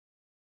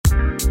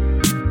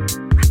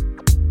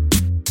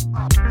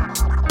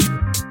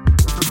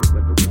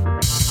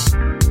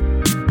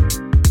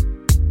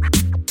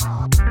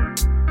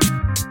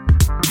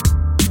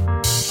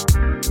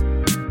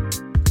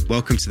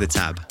Welcome to The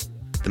Tab,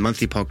 the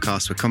monthly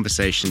podcast where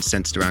conversations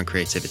centred around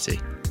creativity.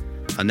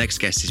 Our next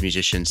guest is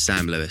musician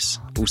Sam Lewis,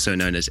 also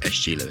known as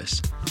SG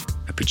Lewis,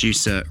 a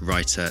producer,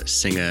 writer,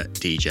 singer,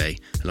 DJ,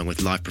 along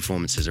with live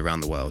performances around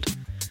the world.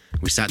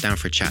 We sat down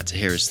for a chat to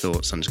hear his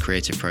thoughts on his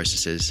creative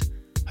processes.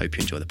 Hope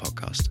you enjoy the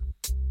podcast.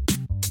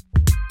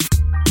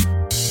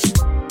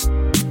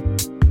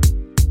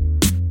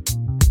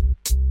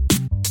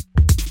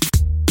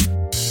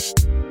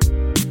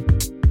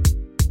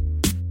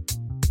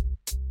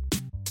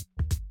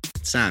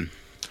 Sam.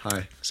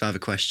 Hi. So I have a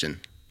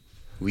question.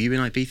 Were you in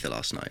Ibiza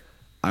last night?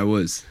 I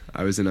was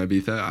in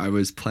Ibiza. I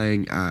was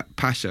playing at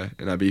Pasha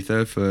in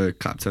Ibiza for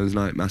Clapton's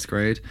Night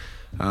Masquerade.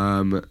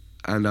 And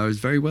I was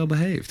very well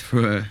behaved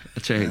for a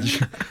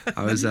change.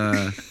 I was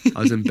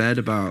in bed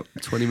about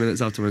 20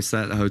 minutes after my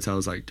set. The hotel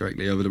was like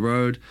directly over the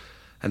road,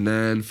 and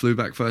then flew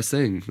back first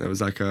thing. There was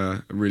like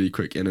a really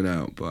quick in and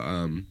out. But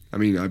I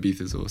mean,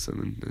 Ibiza's awesome,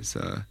 and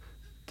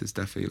there's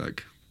definitely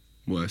like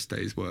worse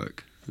days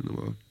work in the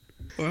world.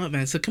 All right,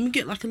 man. So can we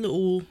get like a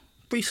little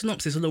brief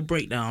synopsis, a little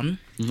breakdown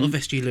of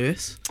SG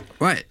Lewis?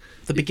 Right.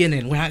 The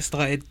beginning, where it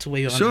started to where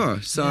you are now.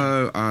 Sure.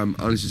 So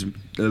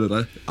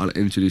I'll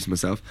introduce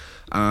myself.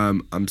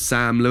 I'm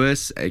Sam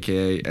Lewis,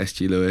 aka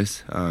SG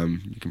Lewis.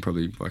 You can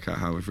probably work out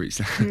how I've reached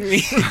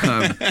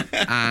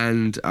that.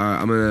 And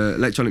I'm an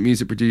electronic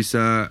music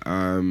producer.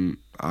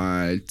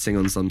 I sing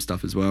on some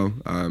stuff as well,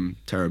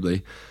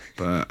 terribly,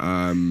 but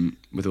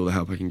with all the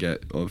help I can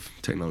get of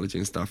technology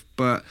and stuff.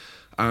 But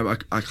I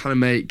kind of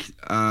make,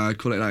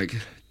 call it like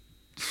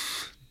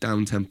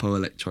down-tempo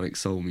electronic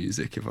soul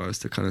music, if I was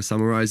to kind of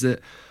summarise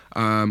it.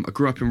 I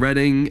grew up in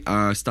Reading,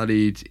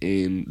 studied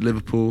in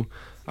Liverpool.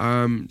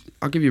 I'll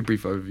give you a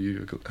brief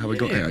overview of how I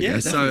got here, I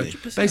guess. Definitely.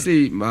 So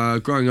basically,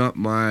 growing up,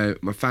 my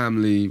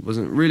family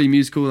wasn't really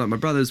musical. Like my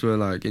brothers were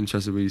like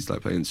interested, we used to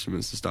like play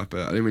instruments and stuff, but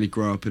I didn't really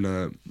grow up in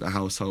a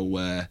household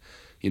where,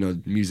 you know,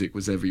 music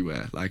was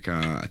everywhere. Like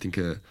I think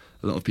a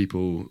lot of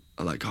people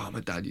are like, oh,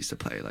 my dad used to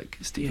play like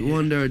Stevie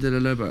Wonder,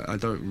 but I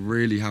don't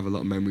really have a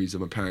lot of memories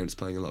of my parents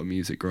playing a lot of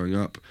music growing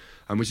up,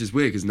 which is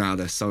weird because now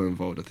they're so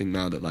involved. I think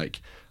now that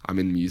like I'm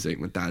in music,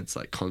 my dad's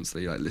like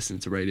constantly like listening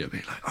to radio,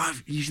 being like, oh,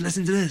 you should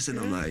listen to this, and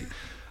I'm like,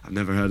 I've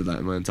never heard of that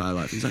in my entire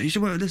life. He's like, you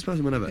should work with this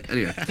person, whatever.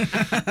 Anyway,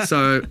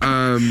 so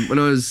when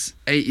I was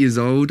 8 years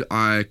old,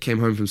 I came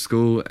home from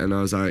school and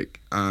I was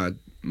like,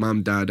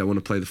 Mum, Dad, I want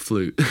to play the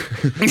flute. I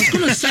was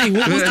going to say,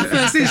 what was the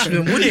first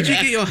instrument? What did you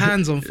get your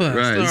hands on first?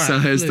 Right,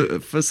 so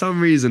for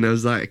some reason, there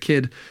was like a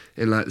kid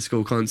in like the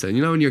school concert.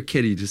 You know when you're a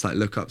kid, you just like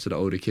look up to the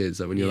older kids.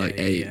 Like when you're like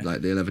 8,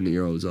 like the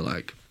 11-year-olds are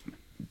like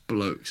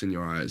blokes in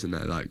your eyes and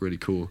they're like really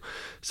cool.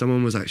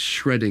 Someone was like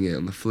shredding it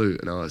on the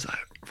flute and I was like,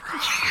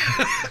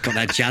 Got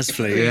that jazz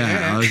flute.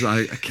 Yeah, I was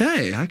like,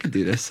 okay, I could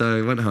do this. So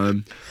I went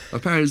home. My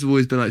parents have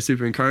always been like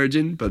super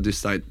encouraging, but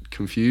just like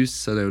confused.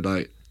 So they were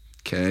like,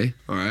 okay,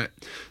 all right.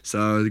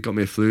 So they got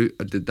me a flute.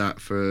 I did that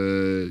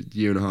for a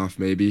year and a half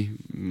maybe.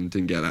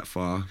 Didn't get that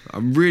far.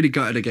 I'm really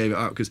gutted I gave it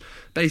up because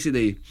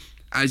basically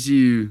as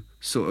you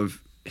sort of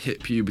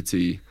hit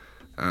puberty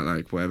at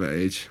like whatever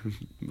age,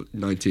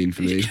 19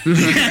 for me.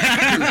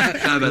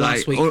 No, but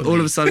like all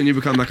of a sudden you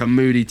become like a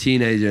moody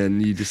teenager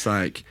and you just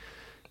like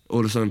all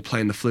of a sudden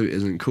playing the flute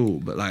isn't cool.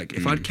 But like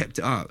if I'd kept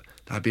it up,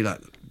 that'd be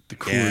like the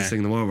coolest thing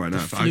in the world right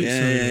now.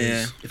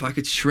 If I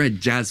could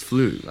shred jazz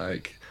flute,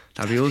 like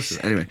that'd be awesome.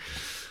 Anyway,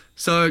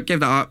 so gave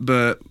that up,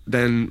 but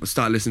then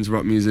started listening to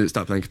rock music,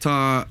 started playing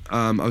guitar.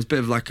 I was a bit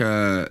of like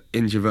a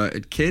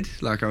introverted kid.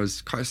 Like I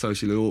was quite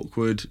socially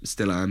awkward,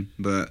 still am,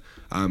 but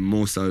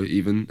more so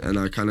even. And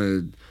I kind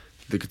of,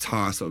 the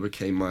guitar sort of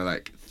became my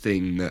like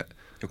thing that,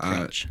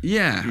 I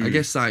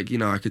guess like, you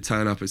know, I could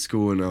turn up at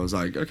school and I was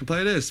like, I can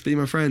play this, be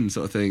my friend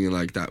sort of thing. And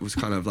like, that was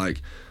kind of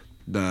like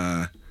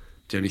the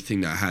only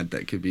thing that I had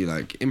that could be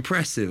like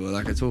impressive or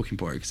like a talking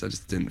point because I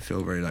just didn't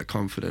feel very like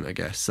confident, I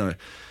guess. So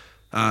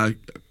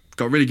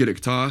got really good at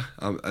guitar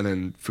and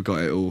then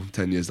forgot it all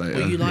 10 years later.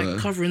 Were you like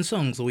covering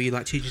songs or were you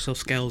like teaching yourself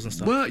scales and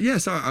stuff? Well, yeah,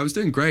 so I was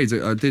doing grades.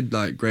 I did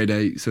like grade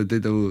 8, so I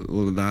did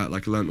all of that.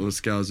 Like I learned all the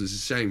scales. It's a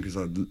shame because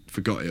I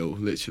forgot it all,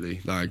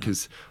 literally. Like,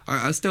 because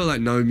I still like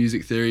know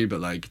music theory,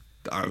 but like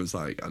I was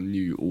like, I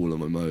knew all of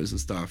my modes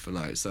and stuff. And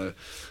like, so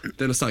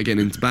then I started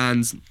getting into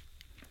bands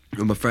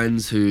with my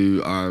friends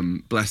who,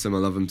 bless them, I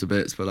love them to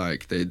bits, but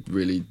like they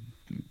really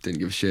didn't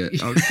give a shit.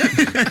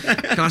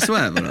 Can I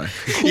swear, by the way?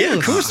 Yeah,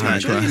 of course,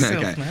 man.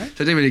 Okay. So I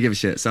didn't really give a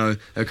shit. So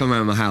they'd come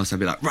around my house and I'd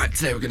be like, right,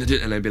 today we're going to do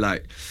it. And they'd be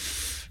like,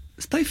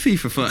 let's play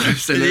FIFA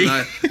first. And then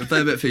like, I'd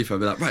play a bit of FIFA. I'd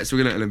be like, right, so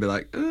we're going to, and they'd be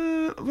like,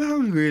 we're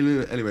hungry.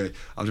 Anyway,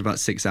 after about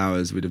 6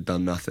 hours, we'd have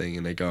done nothing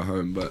and they'd go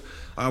home. But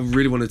I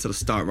really wanted to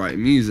start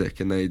writing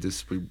music and we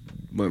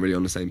weren't really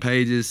on the same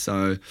pages.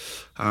 So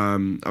I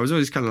was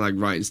always kind of like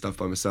writing stuff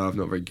by myself,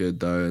 not very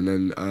good though. And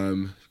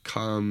then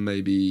come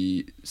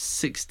maybe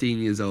 16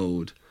 years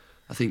old,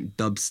 I think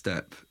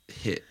dubstep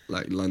hit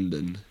like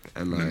London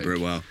and like remember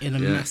it well in a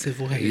massive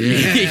way.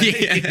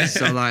 Yeah.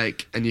 So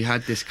like, and you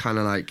had this kind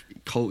of like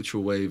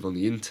cultural wave on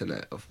the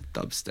internet of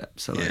dubstep.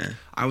 So like,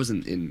 I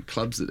wasn't in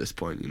clubs at this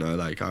point, you know.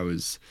 Like I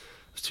was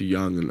was too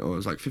young, and I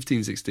was like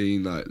 15,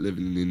 16, like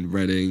living in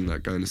Reading,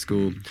 like going to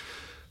school.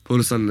 But all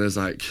of a sudden there's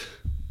like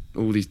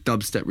all these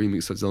dubstep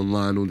remixes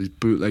online, all these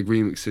bootleg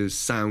remixes,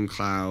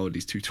 SoundCloud,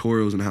 these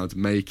tutorials on how to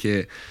make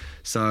it.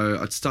 So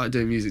I started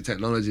doing music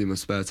technology in my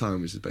spare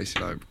time, which is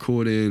basically like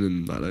recording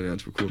and like learning how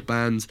to record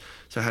bands.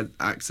 So I had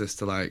access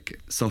to like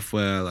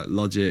software like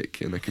Logic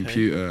and a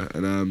computer,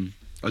 and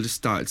I just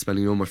started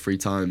spending all my free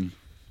time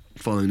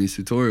following these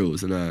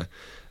tutorials and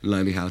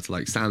learning how to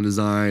like sound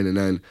design, and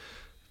then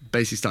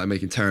basically started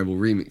making terrible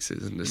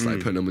remixes and just like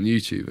putting them on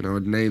YouTube, and I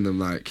would name them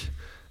like,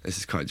 this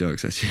is quite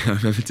jokes actually, I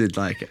remember did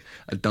like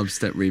a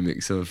dubstep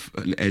remix of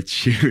an Ed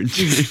Sheeran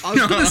tune. I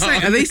was gonna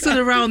say, are they still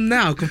around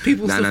now? Can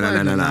people still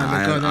find them?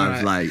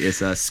 I've like,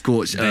 it's a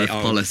scorched earth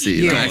policy.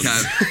 Yes.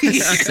 Like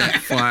I've set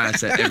fire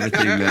to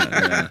everything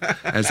that,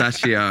 it's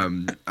actually,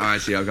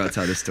 I've got to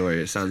tell this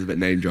story. It sounds a bit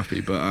name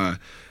droppy, but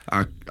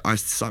I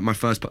signed my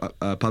first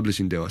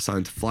publishing deal. I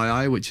signed to Fly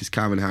Eye, which is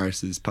Calvin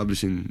Harris's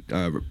publishing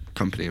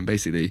company, and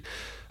basically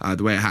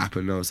the way it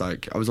happened, I was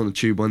on the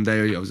tube one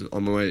day, I was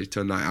on my way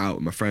to a night out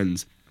with my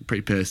friends,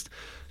 pretty pissed.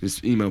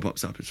 This email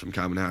pops up, it's from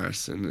Calvin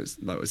Harris, and it's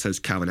like, it says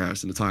Calvin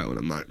Harris in the title, and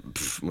I'm like,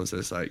 what's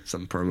this, like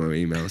some promo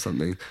email or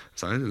something?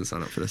 So I didn't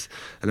sign up for this.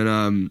 And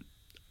then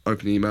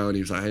open the email, and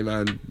he was like, hey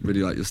man,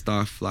 really like your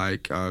stuff,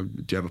 like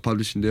do you have a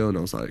publishing deal? And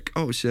I was like,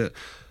 oh shit.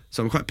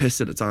 So I'm quite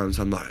pissed at the time,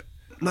 so I'm like,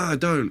 no I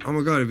don't, oh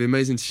my god, it'd be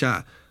amazing to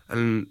chat.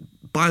 And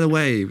by the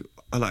way,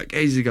 like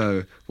ages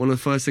ago, one of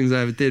the first things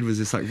I ever did was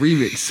this like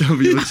remix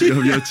of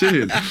your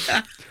tune.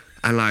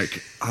 And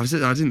like I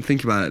didn't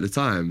think about it at the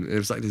time. It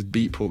was like this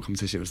Beatport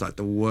competition. It was like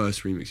the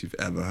worst remix you've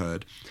ever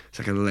heard. It's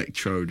like an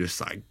electro,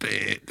 just like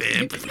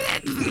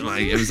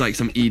it was like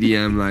some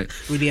EDM, like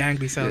really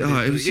angry sound.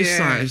 Oh, it was just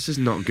like, it's just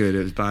not good.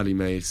 It was badly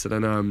made. So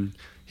then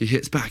he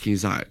hits back and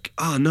he's like,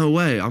 oh no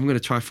way, I'm gonna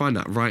try find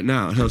that right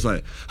now. And I was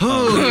like,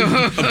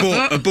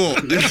 oh,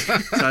 abort.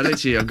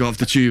 So I got off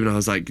the tube and I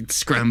was like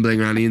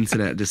scrambling around the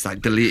internet, just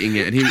like deleting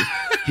it. And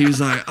he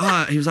was like,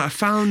 I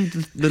found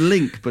the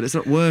link, but it's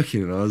not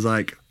working. And I was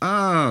like,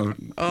 oh,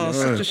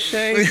 such a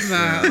shame,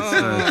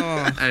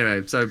 man.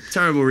 Anyway, so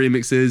terrible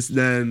remixes.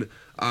 Then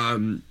I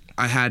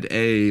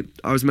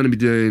was meant to be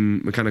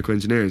doing mechanical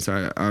engineering,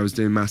 so I was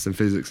doing maths and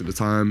physics at the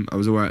time. I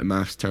was alright at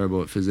maths,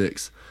 terrible at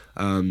physics.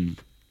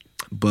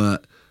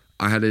 But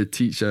I had a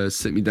teacher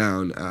sit me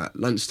down at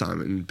lunchtime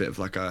in a bit of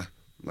like a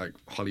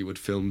Hollywood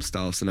film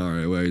style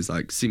scenario where he's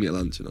like, see me at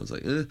lunch, and I was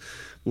like,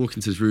 walk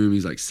into his room,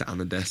 he's like sat on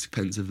the desk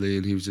pensively,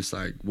 and he was just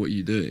like, what are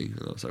you doing?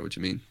 And I was like, what do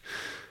you mean?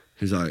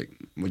 He's like,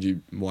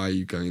 why are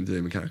you going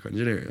into mechanical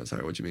engineering? I was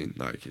like, what do you mean?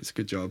 Like, it's a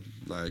good job,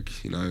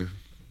 like, you know,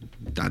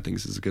 dad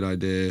thinks it's a good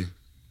idea,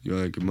 you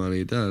earn good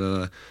money, da da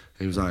da. And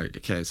he was like,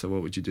 okay, so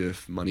what would you do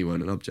if money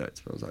weren't an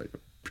object? And I was like,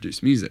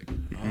 produce music.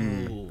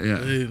 Oh, yeah.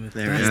 Boom.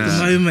 That's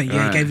the moment.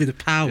 Yeah, it gave you the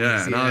power.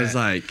 Yeah, and I was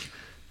like,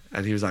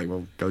 and he was like,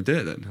 well, go do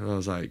it then. And I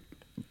was like,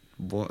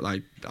 what?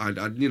 Like, I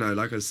you know,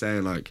 like I was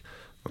saying, like,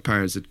 my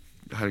parents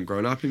hadn't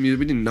grown up in music.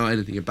 We didn't know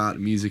anything about the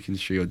music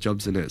industry or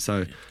jobs in it.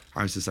 So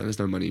I was just like, there's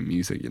no money in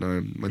music, you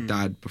know. My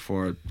dad,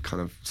 before I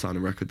kind of signed a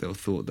record deal,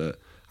 thought that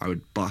I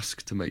would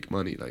busk to make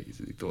money. Like, he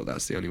thought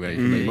that's the only way you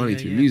can make money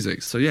through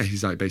music. So yeah,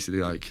 he's like, basically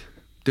like,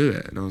 do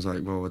it. And I was like,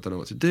 well, I don't know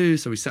what to do.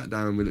 So we sat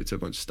down, we looked at a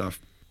bunch of stuff,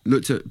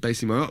 looked at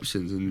basically my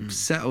options, and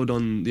settled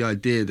on the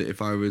idea that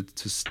if I were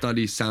to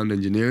study sound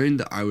engineering,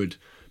 that I would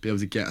be able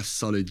to get a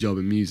solid job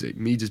in music.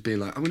 Me just being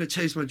like, I'm going to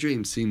chase my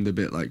dream seemed a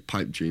bit like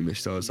pipe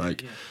dreamish. So I was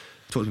like,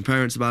 talked to my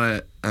parents about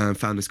it, and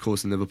found this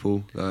course in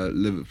Liverpool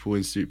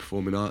Institute of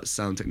Performing Arts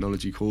sound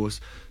technology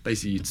course.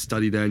 Basically, you'd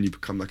study there and you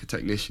become like a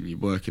technician. You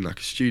work in like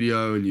a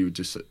studio and you would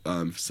just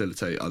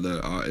facilitate other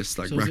artists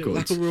like records.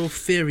 Was it like a real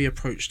theory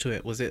approach to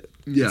it? Was it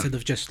instead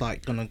of just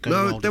like gonna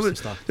go and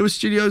stuff? There were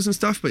studios and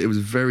stuff, but it was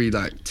very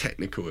like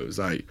technical. It was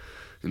like,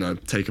 you know,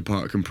 take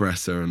apart a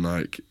compressor and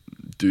like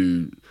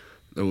do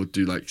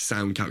like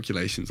sound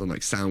calculations on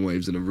like sound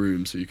waves in a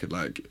room so you could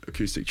like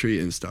acoustic treat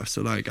it and stuff.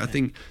 So like I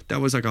think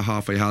that was like a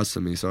halfway house for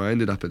me. So I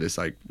ended up at this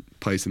like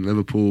place in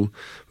Liverpool,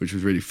 which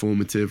was really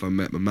formative. I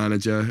met my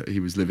manager.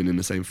 He was living in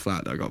the same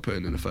flat that I got put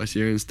in the first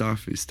year and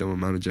stuff. He's still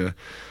my manager,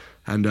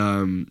 and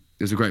it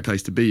was a great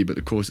place to be, but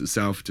the course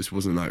itself just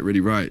wasn't like really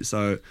right.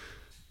 So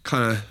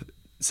kind of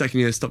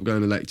second year, stopped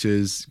going to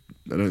lectures.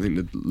 I don't think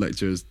the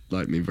lecturers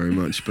liked me very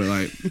much, but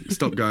like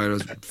stopped going. I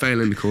was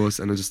failing the course,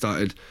 and I just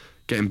started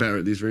getting better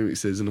at these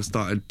remixes, and I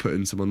started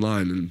putting some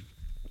online,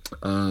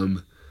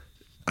 and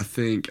I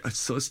think I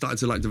sort of started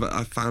to like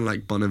I found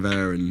like Bon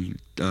Iver and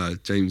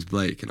James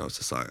Blake, and I was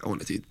just like, I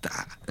want to do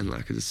that, and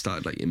like I just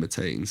started like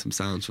imitating some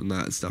sounds from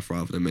that and stuff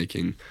rather than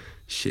making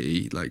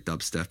shitty like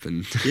dubstep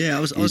and I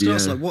was gonna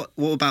ask, like,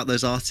 what about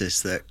those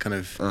artists that kind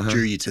of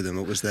drew you to them?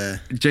 What was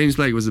there? James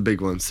Blake was a big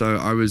one. So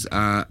I was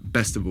at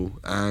Bestival,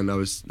 and I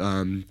was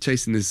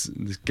chasing this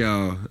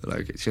girl.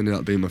 Like, she ended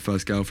up being my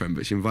first girlfriend,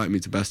 but she invited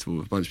me to Bestival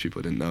with a bunch of people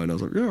I didn't know, and I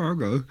was like, yeah, I'll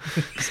go.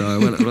 So I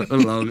went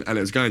along, and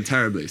it was going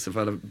terribly. So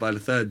by the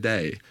third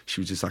day,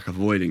 she was just like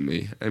avoiding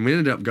me, and we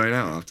ended up going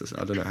out after. So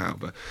I don't know how,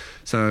 but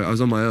so I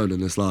was on my own on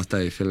this last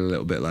day, feeling a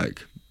little bit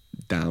like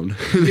down.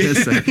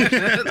 So,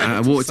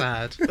 I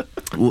Sad.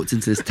 walked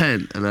into this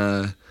tent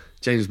and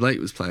James Blake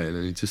was playing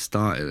and he just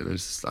started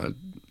and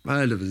I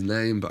heard of his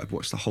name, but I'd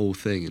watched the whole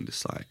thing and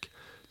just like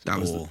that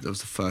was the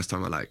first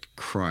time I like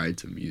cried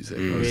to music.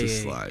 I was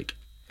just like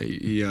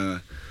he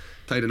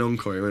played an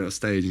encore. He went on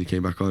stage and he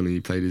came back on and he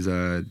played his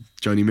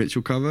Joni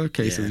Mitchell cover,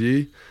 Case of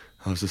You.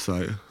 I was just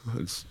like, I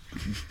was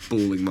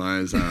bawling my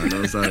eyes out, and I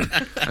was like,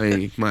 I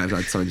mean, it might have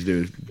had something to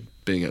do with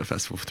being at a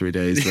festival for 3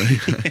 days.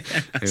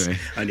 But anyway,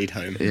 I need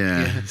home.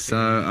 Yeah. So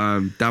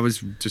that was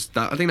just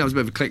that. I think that was a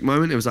bit of a click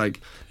moment. It was like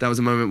that was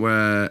a moment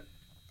where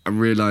I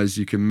realised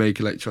you can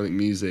make electronic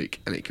music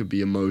and it could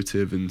be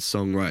emotive and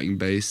songwriting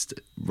based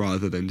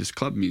rather than just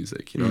club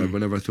music. You know,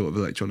 whenever I thought of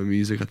electronic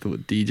music, I thought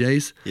of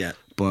DJs. Yeah.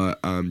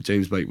 But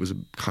James Blake was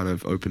kind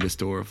of opened this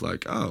door of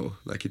like, oh,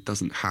 like it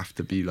doesn't have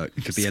to be like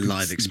it could be a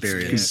live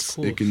experience.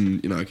 It can,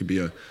 you know, it could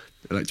be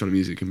electronic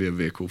music can be a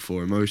vehicle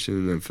for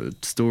emotion and for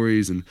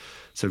stories, and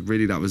so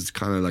really that was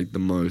kind of like the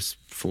most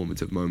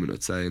formative moment,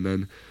 I'd say.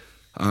 And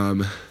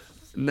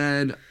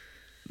then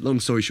long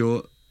story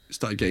short,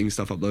 started getting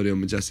stuff uploaded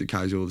on Majestic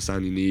Casual, The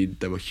Sound You Need.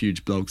 There were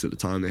huge blogs at the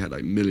time. They had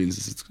like millions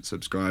of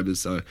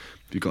subscribers. So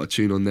if you got a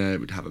tune on there,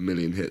 it would have 1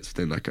 million hits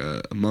within like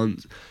a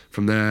month.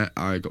 From there,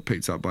 I got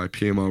picked up by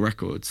PMR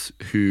Records,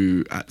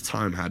 who at the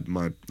time had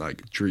my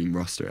like dream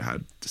roster. It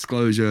had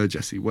Disclosure,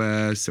 Jessie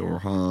Ware, Cyril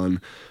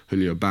Hahn,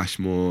 Julio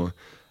Bashmore,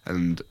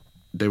 and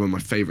they were my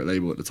favourite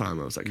label at the time.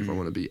 I was like, if I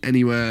want to be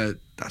anywhere,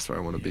 that's where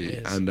I want to be.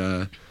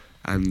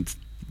 And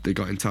they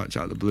got in touch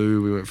out of the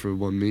blue. We went through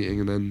one meeting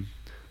and then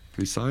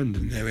we signed,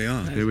 and there we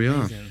are. Here we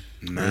are,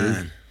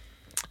 man.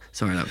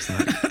 Sorry, that was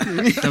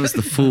that was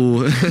the full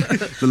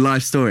the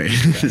life story.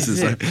 This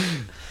is like,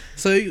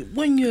 so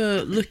when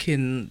you're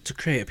looking to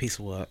create a piece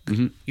of work,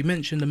 you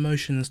mentioned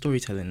emotion and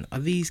storytelling. Are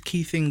these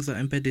key things that are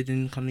embedded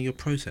in kind of your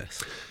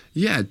process?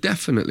 Yeah,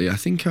 definitely. I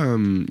think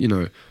you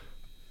know,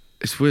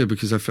 it's weird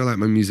because I feel like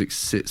my music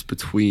sits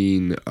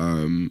between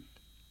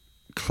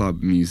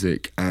club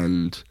music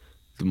and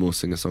the more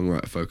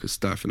singer-songwriter focused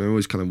stuff, and I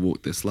always kind of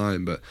walk this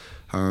line, but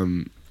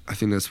I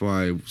think that's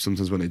why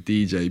sometimes when I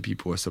DJ,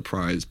 people are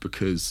surprised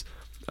because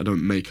I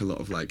don't make a lot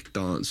of like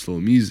dance floor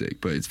music,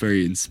 but it's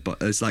very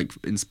it's like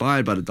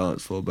inspired by the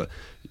dance floor, but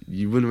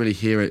you wouldn't really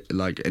hear it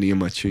like any of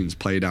my tunes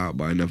played out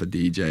by another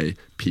DJ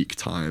peak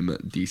time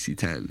at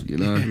DC10, you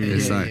know?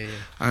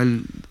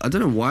 And I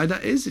don't know why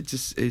that is.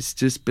 It's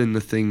just been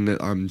the thing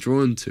that I'm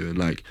drawn to, and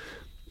like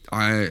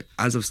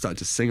as I've started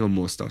to sing on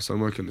more stuff, so I'm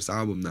working on this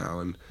album now,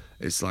 and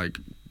it's like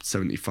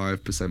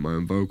 75% my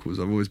own vocals.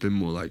 I've always been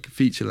more like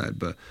feature led,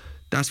 but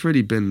that's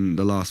really been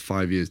the last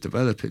 5 years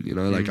developing, you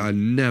know? Like I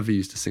never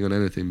used to sing on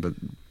anything, but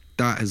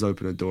that has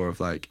opened a door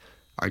of like,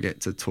 I get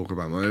to talk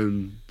about my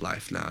own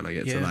life now, and I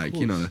get to like,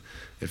 you know,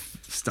 if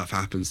stuff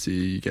happens to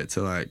you, you get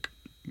to like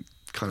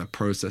kind of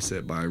process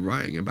it by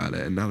writing about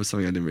it. And that was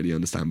something I didn't really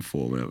understand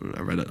before. When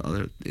I read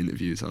other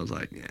interviews, I was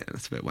like, yeah,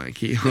 that's a bit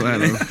wanky.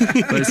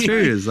 But it's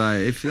true. It's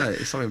like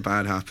if something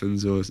bad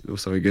happens or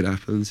something good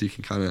happens, you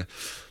can kind of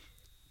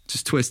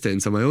just twist it in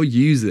some way or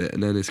use it,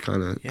 and then it's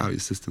kind of out your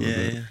system.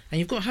 And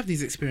you've got to have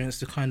these experiences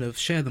to kind of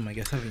share them, I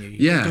guess, haven't you?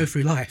 You go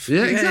through life.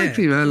 Yeah,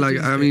 exactly, man. Like,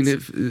 I mean,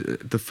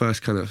 the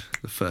first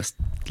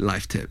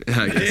life tip,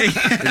 I guess,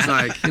 it's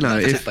like, you know,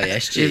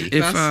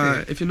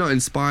 if you're not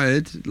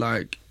inspired,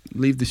 like,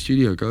 leave the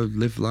studio, go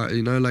live life,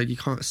 you know, like, you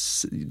can't,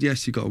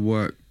 yes, you got to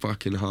work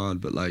fucking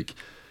hard, but like,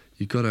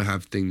 you got to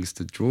have things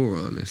to draw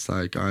on. It's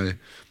like, I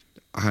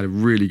had a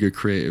really good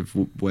creative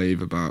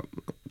wave about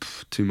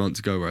 2 months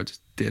ago where I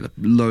just did a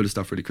load of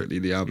stuff really quickly.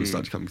 The album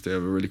started to come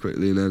together really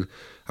quickly, and then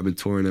I've been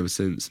touring ever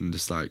since, and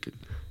just like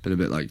been a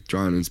bit like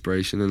dry on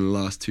inspiration. And the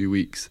last 2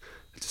 weeks,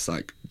 I just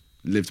like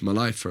lived my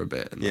life for a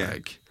bit, and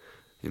like,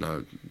 you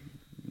know,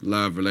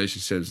 love,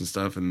 relationships and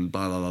stuff, and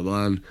blah blah blah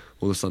blah. And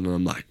all of a sudden,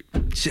 I'm like,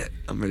 shit,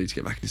 I'm ready to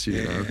get back in the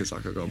studio now because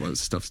like I've got a bunch of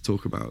stuff to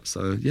talk about.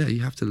 So yeah,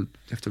 you have to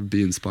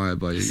be inspired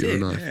by your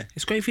own life. Yeah.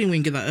 It's a great feeling when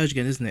you get that urge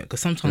again, isn't it? Because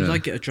sometimes I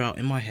get a drought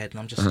in my head, and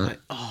I'm just like,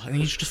 oh, and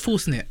you're just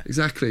forcing it.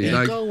 Exactly.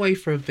 Like, go away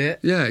for a bit.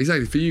 Yeah,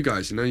 exactly. For you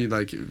guys, you know, you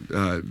like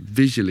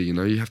visually, you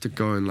know, you have to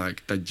go and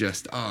like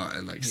digest art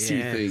and like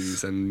see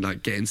things and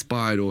like get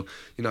inspired, or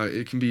you know,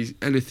 it can be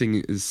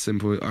anything as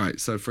simple. All right,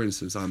 so for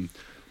instance, I'm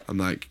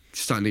like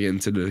starting to get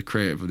into the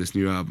creative of this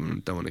new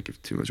album. Don't want to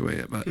give too much away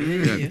yet, but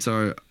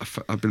so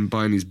I've been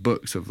buying these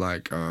books of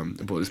like I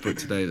bought this book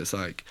today that's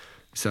like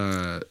it's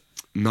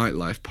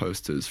nightlife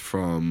posters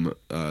from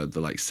the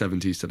like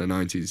 70s to the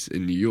 90s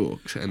in New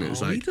York, and it's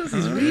like he does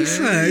his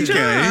research.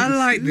 I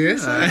like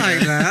this. I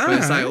like that. But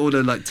it's like all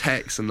the like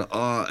text and the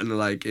art, and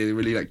like it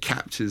really like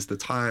captures the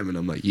time, and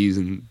I'm like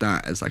using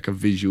that as like a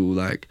visual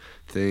like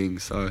thing.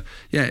 So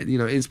yeah, you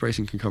know,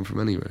 inspiration can come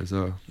from anywhere as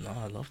well. No,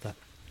 I love that.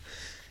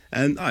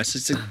 All right,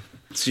 so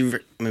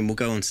I mean, we'll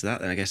go on to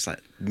that then. I guess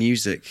like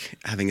music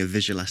having a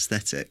visual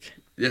aesthetic.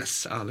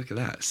 Yes. Oh, look at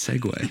that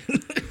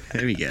segue.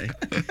 There we go.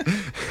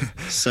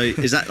 So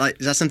is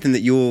that something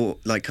that you're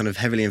like kind of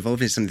heavily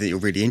involved in? Something that you're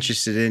really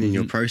interested in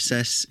your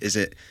process? Is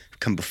it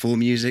come before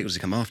music? Does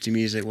it come after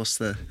music? What's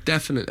the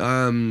definite?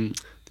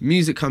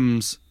 Music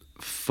comes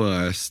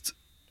first.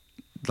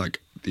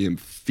 like the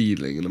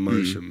feeling and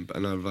emotion,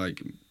 and I've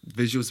like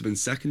visuals have been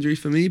secondary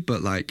for me,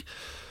 but like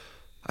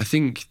I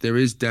think there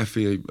is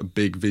definitely a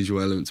big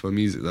visual element to my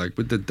music. Like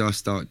with the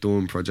Dust Dark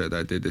Dawn project,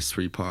 I did this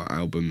 3-part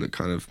album that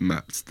kind of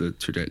mapped the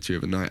trajectory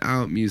of a night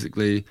out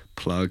musically.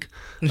 Plug.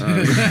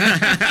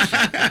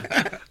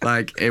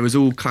 Like it was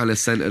all kind of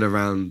centered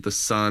around the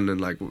sun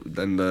and like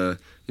then the,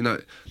 you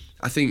know,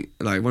 I think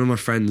like one of my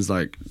friends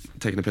like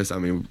taking a piss at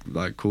me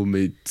like called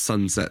me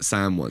Sunset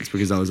Sam once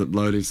because I was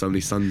uploading so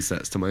many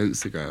sunsets to my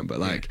Instagram. But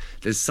like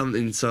there's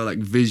something so like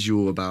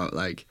visual about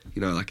like,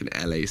 you know, like an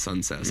LA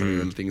sunset or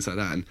something and things like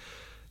that. And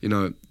you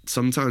know,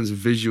 sometimes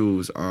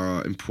visuals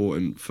are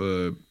important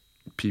for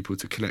people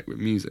to connect with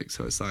music.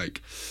 So it's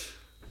like,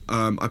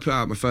 I put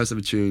out my first ever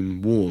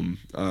tune, Warm.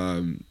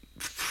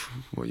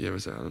 What year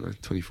was it? I don't know,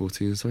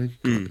 2014 or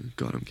something.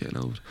 God, I'm getting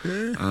old.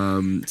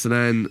 So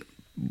then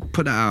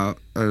put that out,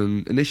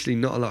 and initially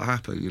not a lot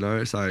happened. You know,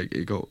 it's like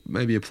it got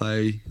maybe a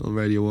play on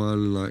Radio 1,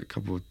 and like a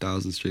couple of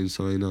thousand streams.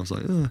 So I was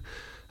like, oh.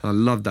 I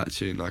loved that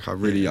tune. Like I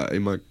really,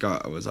 in my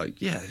gut, I was like,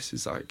 yeah, this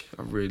is like,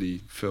 I really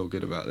feel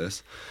good about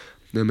this.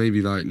 Then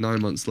maybe like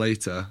 9 months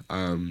later,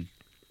 a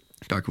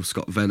guy called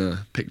Scott Venner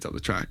picked up the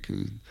track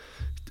and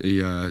he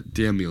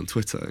DM'd me on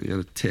Twitter. He had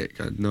a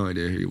tick. I had no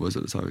idea who he was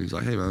at the time. He was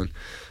like, "Hey man,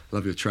 I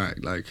love your track.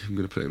 Like I'm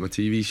gonna put it in my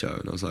TV show."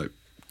 And I was like,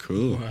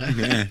 "Cool."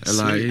 Yeah, and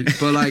like,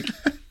 but like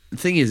the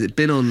thing is, it'd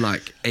been on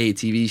like a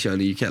TV show in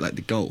the UK, like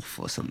The Golf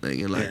or something,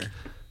 and like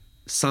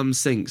some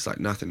syncs, like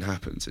nothing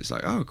happens. It's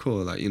like, oh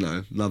cool, like, you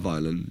know, Love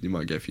Island, you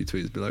might get a few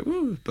tweets, be like,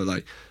 woo. But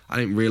like I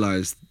didn't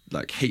realise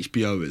like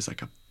HBO is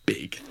like a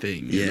big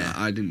thing. Yeah.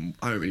 I don't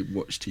really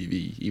watch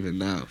TV even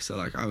now. So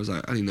like I was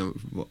like, I didn't know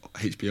what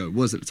HBO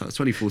was at the time. It's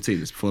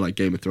 2014. It's before like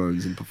Game of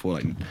Thrones and before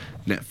like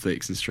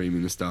Netflix and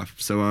streaming and stuff.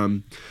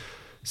 So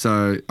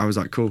so I was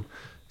like, cool.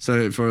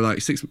 So for like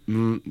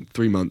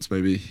 3 months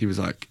maybe, he was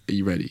like, "Are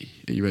you ready?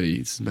 Are you ready?"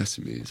 He's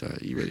messaging me. He's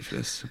like, "Are you ready for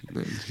this?"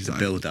 And he's like,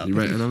 build up. "You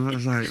ready?" And I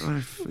was like, What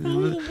are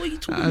you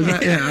talking about?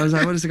 like, yeah, I was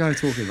like, what is the guy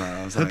talking about?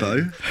 I was like,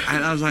 Hubbo.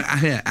 And I was like,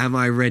 yeah, am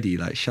I ready?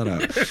 Like, shut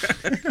up.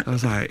 I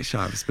was like, shut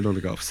up, it's been on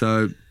the golf.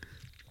 So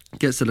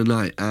gets to the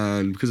night,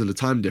 and because of the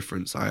time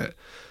difference, it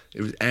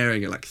was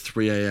airing at like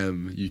 3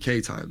 a.m.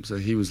 UK time. So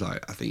he was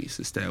like, I think you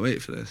should stay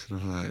awake for this.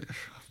 And I was like, I'm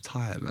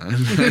tired, man.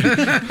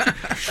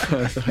 So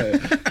I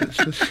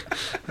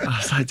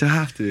was like, do I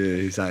have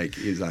to? He's like,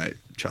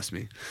 trust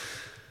me.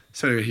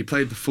 So anyway, he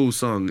played the full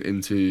song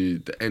into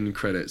the end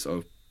credits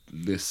of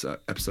this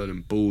episode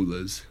in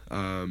Ballers.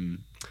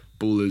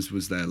 Ballers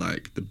was their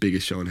like the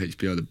biggest show on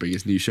HBO, the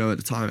biggest new show at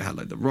the time. It had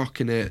like The Rock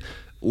in it.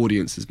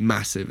 Audience is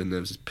massive, and there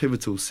was this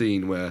pivotal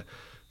scene where I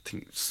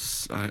think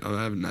I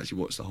haven't actually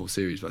watched the whole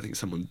series, but I think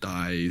someone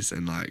dies,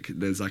 and like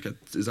there's a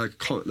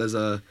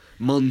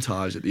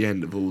montage at the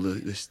end of all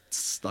this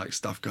like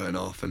stuff going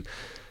off, and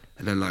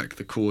then like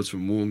the chords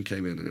from Warm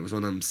came in, and it was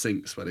one of them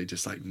syncs where they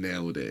just like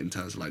nailed it in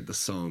terms of like the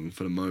song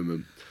for the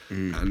moment.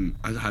 And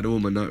I had all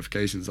my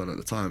notifications on at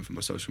the time for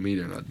my social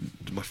media, and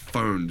my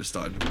phone just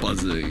started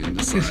buzzing, and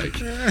just like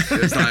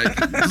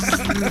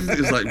it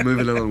was like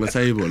moving along the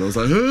table, and I was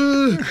like,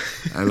 ah!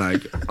 And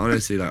like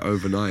honestly, like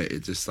overnight,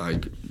 it just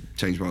like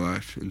changed my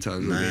life in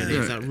terms of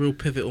It's that real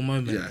pivotal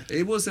moment. Yeah,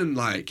 it wasn't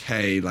like,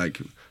 hey, like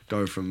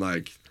go from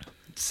like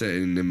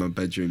sitting in my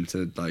bedroom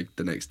to like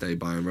the next day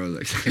buying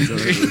Rolex. It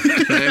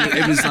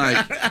was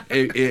like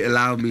it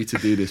allowed me to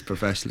do this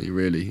professionally.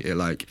 Really, it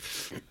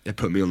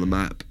put me on the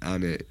map,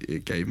 and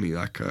it gave me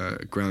like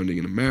a grounding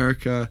in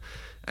America,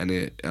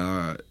 and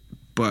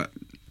but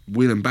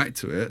wheeling back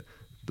to it,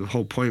 the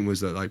whole point was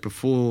that like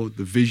before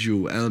the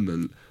visual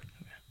element,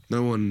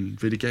 no one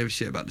really gave a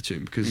shit about the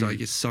tune, because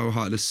like it's so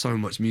hard. There's so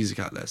much music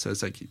out there, so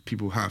it's like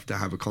people have to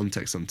have a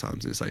context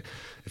sometimes. And it's like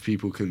if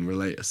people can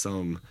relate a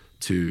song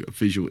to a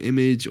visual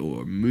image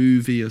or a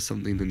movie or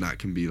something, then that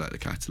can be like the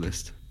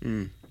catalyst.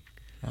 Oh,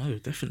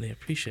 definitely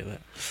appreciate that.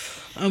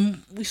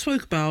 We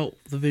spoke about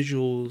the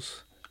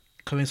visuals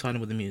coinciding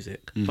with the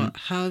music, but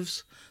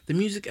has the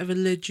music ever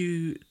led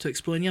you to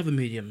explore any other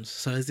mediums?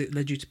 So has it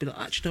led you to be like,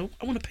 actually, no,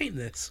 I want to paint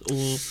this,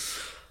 or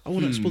I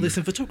want to explore this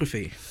in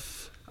photography?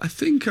 I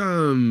think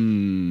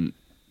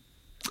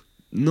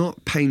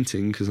not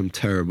painting, because I'm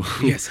terrible.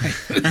 Yes, same.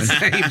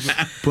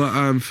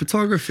 But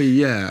photography,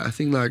 yeah. I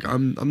think like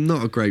I'm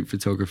not a great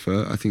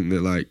photographer. I think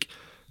that like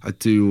I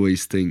do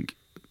always think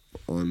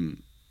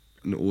on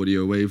an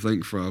audio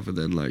wavelength rather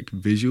than like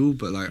visual.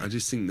 But like I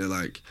just think that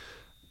like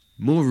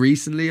more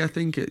recently, I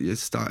think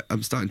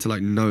I'm starting to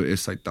like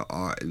notice like the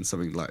art in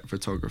something like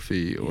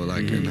photography, or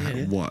like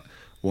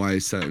why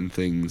certain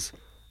things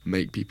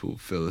make people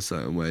feel a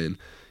certain way. And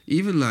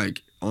even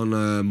like on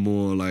a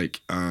more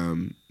like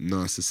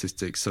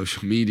narcissistic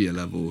social media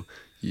level,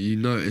 you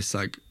notice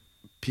like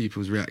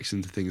people's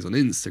reaction to things on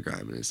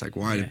Instagram, and it's like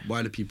why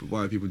are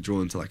people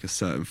drawn to like a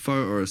certain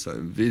photo or a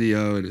certain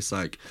video, and it's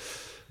like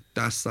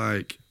that's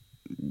like,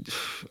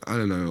 I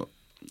don't know,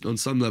 on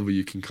some level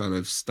you can kind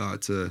of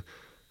start to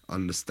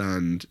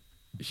understand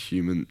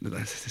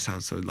it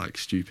sounds so like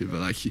stupid,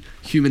 but like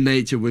human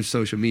nature with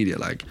social media.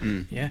 Like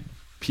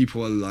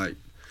people want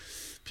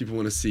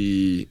to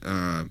see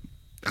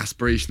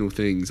aspirational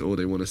things, or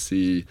they want to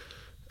see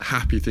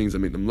happy things that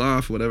make them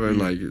laugh or whatever. And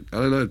like, I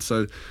don't know,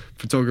 so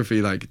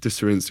photography, like just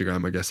through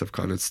Instagram, I guess I've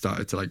kind of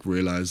started to like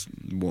realize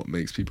what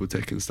makes people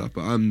tick and stuff,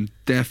 but I'm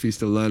definitely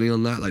still learning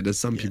on that. Like there's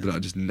some people that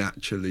are just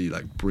naturally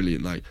like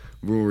brilliant, like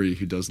Rory,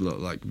 who does a lot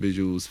of like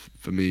visuals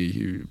for me,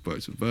 who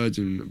works with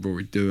Virgin,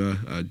 Rory Dewar,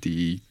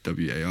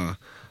 Dewar.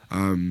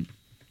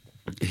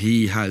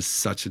 He has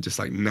such a just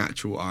like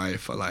natural eye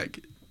for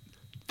like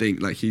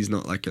like he's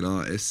not like an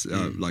artist,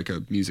 like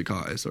a music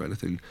artist or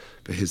anything,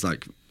 but his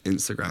like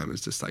Instagram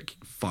is just like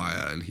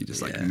fire, and he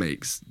just like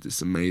makes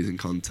this amazing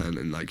content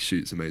and like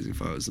shoots amazing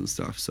photos and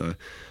stuff. So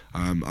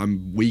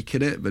I'm weak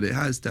at it, but it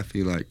has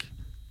definitely like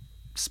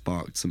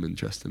sparked some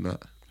interest in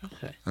that.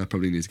 Okay. I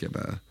probably need to get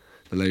better.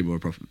 The label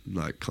are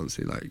like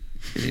constantly like,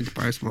 you need to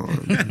post more.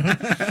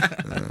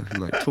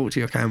 Like talk to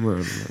your camera.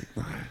 And I'm like,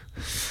 no.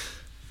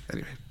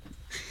 Anyway.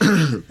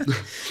 Do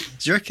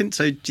you reckon?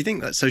 So, do you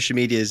think that social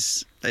media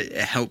it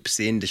helps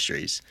the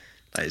industries?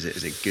 Like, is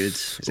it good?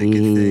 Is it a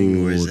good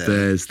thing? Or is it...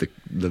 There's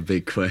the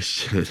big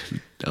question.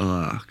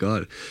 Oh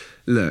God,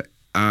 look,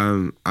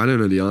 I don't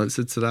know the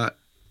answer to that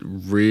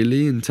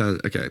really. In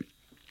terms, okay,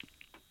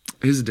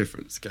 here's the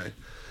difference. Okay,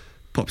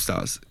 pop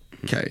stars.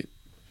 Okay,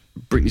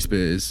 Britney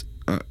Spears.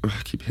 I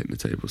keep hitting the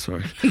table.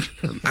 Sorry,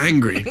 I'm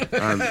angry. Let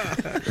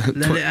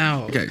it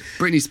out. Okay,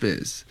 Britney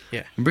Spears.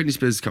 Yeah. And Britney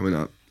Spears is coming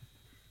up.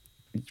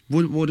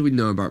 What do we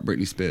know about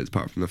Britney Spears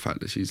apart from the fact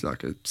that she's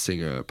like a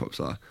singer, a pop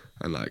star,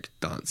 and like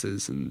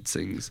dances and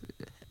sings?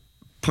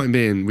 Point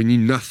being, we knew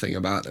nothing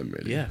about them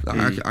really. Yeah.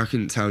 Like, I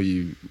couldn't tell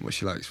you what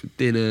she likes for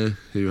dinner,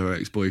 who her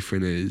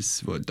ex-boyfriend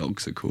is, what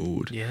dogs are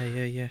called.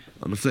 Yeah.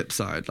 On the flip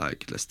side,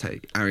 like let's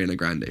take Ariana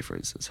Grande for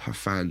instance. Her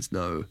fans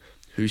know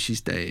who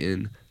she's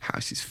dating, how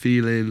she's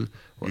feeling,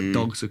 what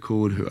dogs are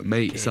called, who her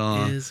mates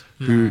are.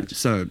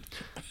 So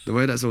the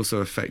way that's also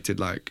affected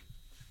like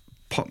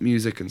pop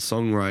music and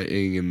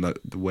songwriting, and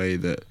the way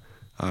that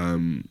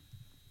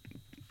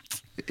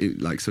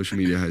like social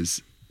media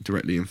has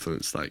directly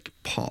influenced like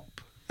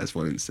pop, as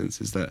one instance,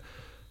 is that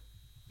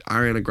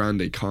Ariana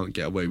Grande can't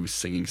get away with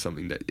singing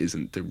something that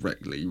isn't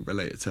directly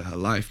related to her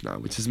life now,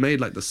 which has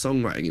made like the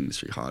songwriting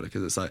industry harder,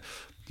 because it's like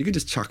you could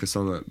just chuck a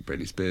song at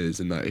Britney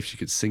Spears and like if she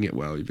could sing it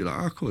well, you'd be like,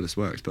 oh cool, this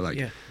works. But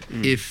like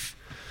if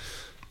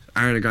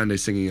Ariana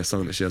Grande's singing a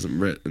song that she hasn't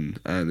written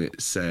and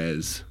it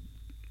says,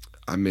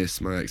 I miss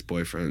my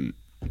ex-boyfriend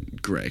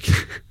Greg.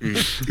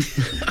 I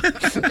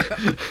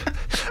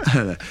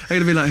don't know. I'm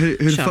gonna be like, who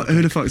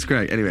the fuck's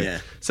Greg? Anyway,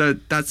 so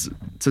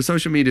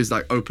social media's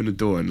like opened the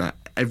door, and that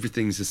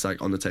everything's just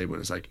like on the table,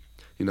 and it's like,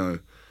 you know,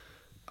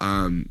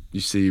 you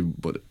see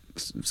what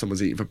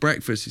someone's eating for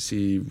breakfast, you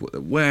see what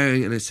they're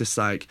wearing, and it's just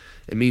like,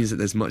 it means that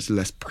there's much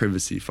less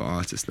privacy for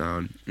artists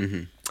now.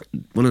 And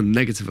one of the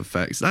negative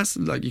effects, that's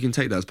like, you can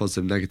take that as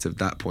positive, negative at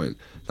that point,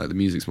 like the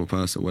music's more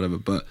personal, whatever,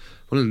 but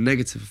one of the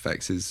negative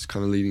effects is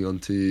kind of leading on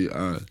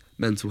to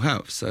mental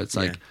health. So it's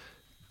like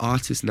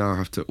artists now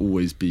have to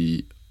always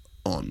be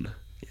on,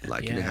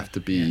 like they have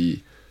to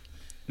be,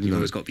 you've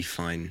always got to be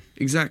fine.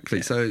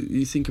 Exactly. So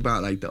you think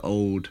about like the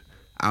old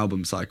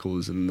album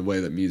cycles and the way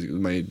that music was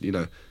made. You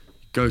know,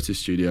 go to a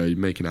studio, you'd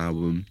make an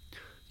album,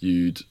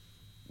 you'd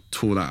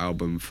tour that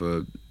album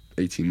for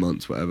 18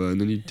 months, whatever,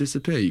 and then you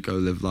disappear. You go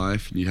live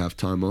life and you have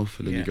time off,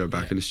 and then you go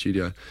back in the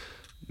studio.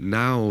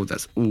 Now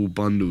that's all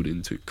bundled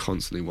into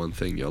constantly one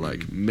thing. You're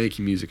like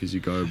making music as you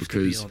go,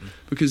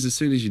 because as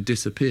soon as you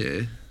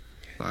disappear,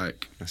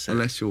 like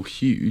unless you're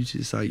huge,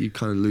 it's like you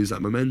kind of lose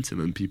that momentum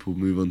and people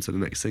move on to the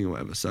next thing or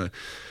whatever. So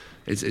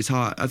it's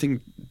hard. I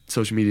think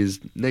social media is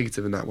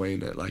negative in that way,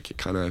 in that like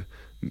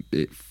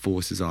it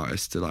forces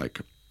artists to like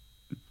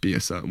be a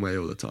certain way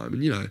all the time.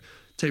 And you know,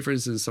 take for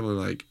instance someone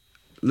like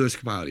Lewis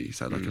Capaldi. He's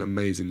had like an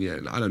amazing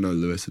year. I don't know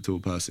Lewis at all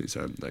personally,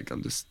 so like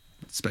I'm just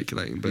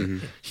speculating, but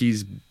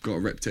he's got a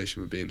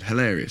reputation for being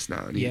hilarious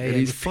now, and,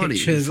 he's funny.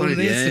 He's funny. On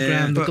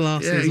Instagram, the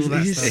glasses, all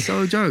that he's stuff.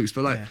 So jokes,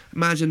 but like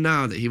imagine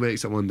now that he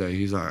wakes up one day and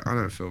he's like, I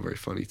don't feel very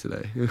funny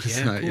today.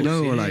 It's like, you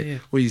know, or like,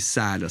 or he's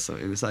sad or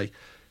something. It's like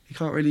you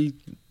can't really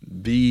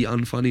be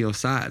unfunny or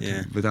sad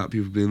without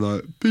people being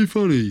like, be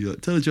funny,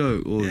 like tell a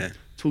joke or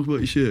talk about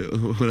your shit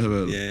or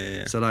whatever.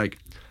 So like,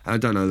 I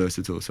don't know Lewis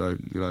at all, so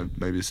you know,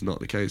 maybe it's not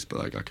the case, but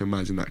like I can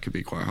imagine that could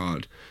be quite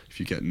hard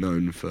if you get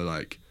known for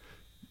like,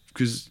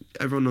 because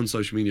everyone on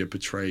social media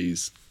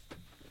portrays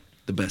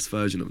the best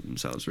version of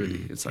themselves,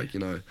 really. It's like,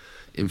 you know,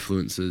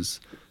 influencers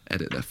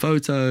edit their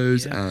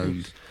photos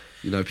and,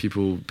 you know,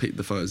 people pick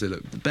the photos they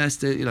look the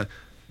best in. You know,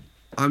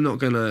 I'm not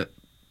going to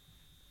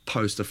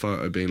post a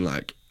photo being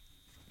like,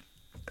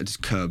 I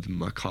just curbed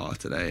my car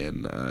today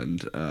and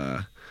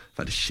I've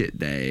had a shit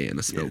day and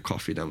I spilled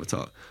coffee down the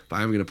top. But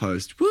I'm going to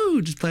post,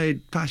 woo, just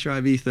played Pasha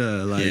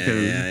Ibiza. Like,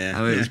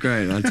 I mean, it was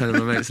great. And I'm telling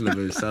my mates in the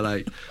booth. So,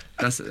 like,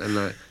 that's it. And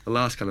the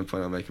last kind of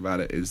point I'll make about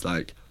it is,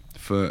 like,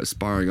 for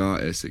aspiring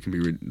artists, it can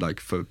be, like,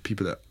 for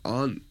people that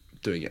aren't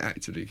doing it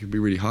actively, it can be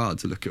really hard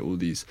to look at all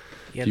these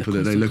people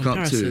that they look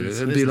up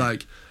to and be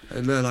like,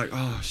 and they're like,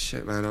 oh,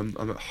 shit, man,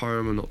 I'm at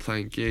home, I'm not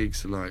playing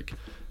gigs, and, like,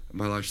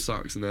 my life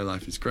sucks and their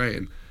life is great.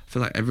 And I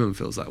feel like everyone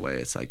feels that way.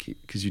 It's like,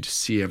 because you just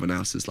see everyone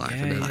else's life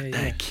and they're like,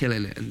 they're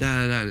killing it and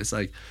and it's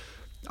like,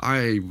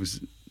 I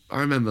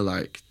remember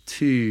like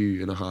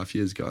 2.5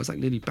 years ago, I was like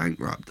nearly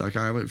bankrupt. Like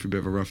I went through a bit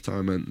of a rough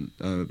time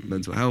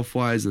mental health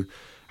wise, and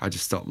I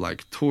just stopped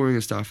like touring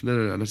and stuff.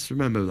 And I just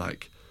remember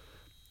like,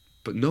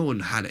 but no one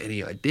had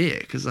any idea,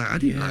 because like I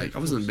didn't I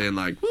wasn't being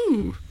like,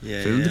 woo,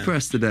 feeling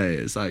depressed today.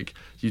 It's like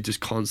you just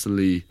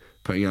constantly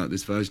putting out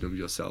this version of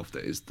yourself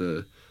that is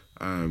the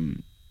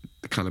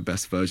kind of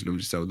best version of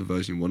yourself, the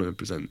version you want to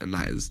present, and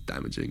that is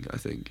damaging, I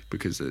think,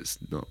 because it's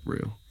not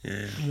real.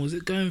 Yeah. And was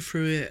it going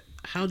through it?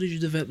 How did you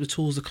develop the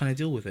tools to kind of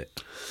deal with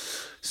it?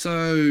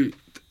 So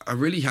I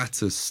really had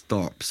to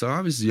stop. So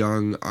I was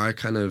young. I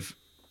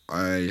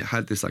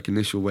had this like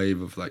initial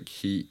wave of like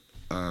heat,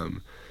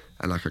 and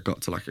like I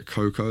got to like a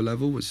Coco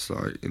level, which is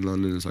like in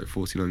London, it's like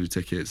 1,400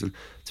 tickets. And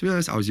to be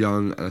honest, I was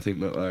young, and I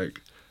think that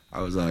like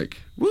I was like,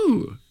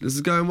 woo, this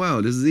is going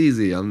well. This is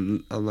easy.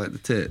 I'm like the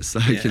tits,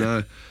 like, you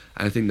know.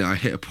 And I think that I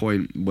hit a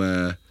point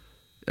where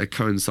it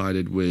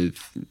coincided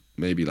with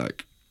maybe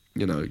like,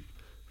 you know,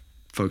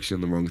 focusing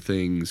on the wrong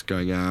things,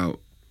 going out,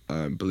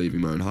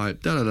 believing my own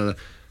hype,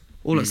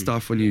 all that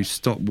stuff. When you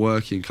stop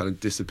working, kind of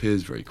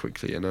disappears very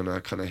quickly. And then I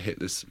kind of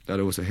I'd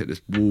also hit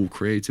this wall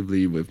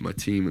creatively with my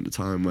team at the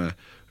time, where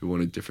we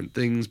wanted different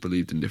things,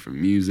 believed in different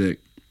music.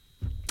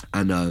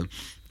 And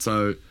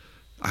so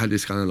I had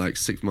this kind of like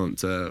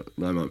 6-month to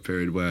 9-month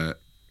period where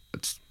I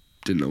just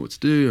didn't know what to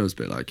do. I was a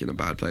bit like in a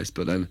bad place,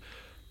 but then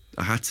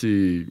I had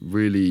to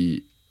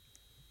really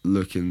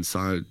look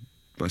inside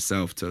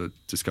myself to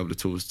discover the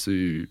tools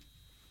to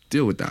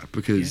deal with that,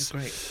 because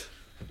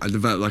I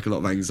developed like a lot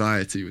of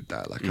anxiety with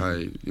that. Like I,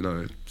 you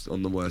know,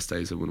 on the worst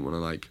days I wouldn't want to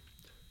like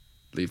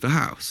leave the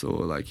house,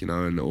 or like, you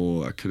know,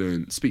 or I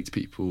couldn't speak to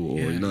people,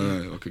 or, you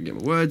know, I couldn't get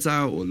my words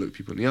out or look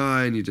people in the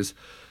eye,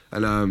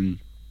 and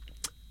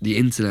the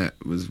internet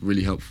was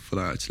really helpful for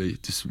that, actually.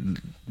 Just,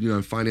 you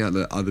know, finding out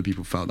that other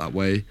people felt that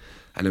way,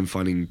 and then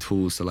finding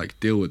tools to like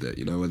deal with it,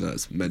 you know, whether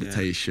that's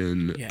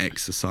meditation,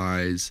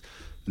 exercise,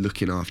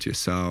 looking after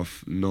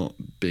yourself, not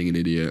being an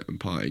idiot and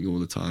partying all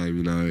the time,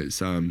 you know. It's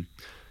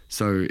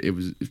so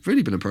it's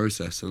really been a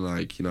process. And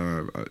like, you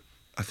know,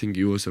 I think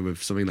you also,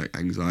 with something like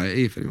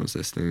anxiety, if anyone's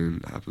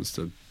listening happens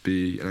to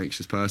be an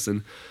anxious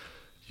person,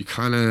 you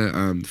kind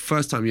of,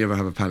 first time you ever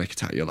have a panic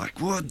attack, you're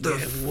like, what the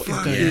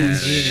fuck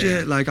is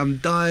shit? Like, I'm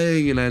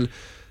dying. And then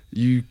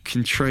you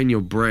can train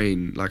your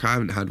brain. Like, I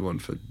haven't had one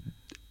for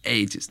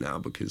ages now,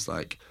 because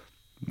like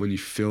when you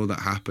feel that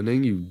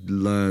happening, you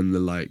learn the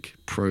like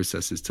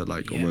processes to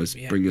like almost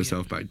bring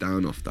yourself back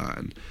down off that.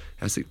 And it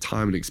has to take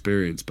time and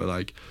experience. But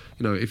like,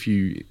 you know, if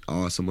you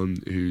are someone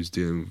who's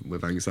dealing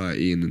with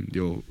anxiety and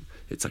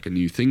it's like a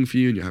new thing for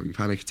you and you're having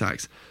panic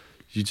attacks,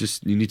 you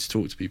need to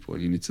talk to people,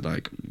 and you need to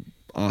like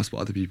ask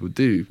what other people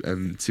do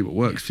and see what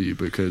works for you.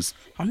 Because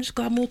I'm just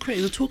glad more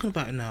creators are talking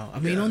about it now. I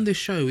mean, on this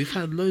show we've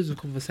had loads of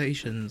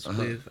conversations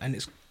with, and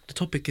the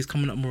topic is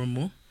coming up more and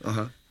more.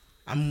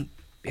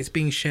 It's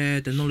being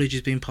shared, the knowledge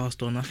is being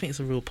passed on. I think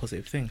it's a real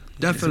positive thing.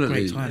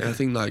 Definitely. It's a great time. I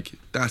think like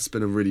that's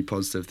been a really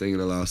positive thing in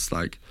the last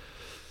like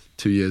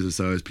 2 years or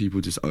so, as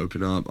people just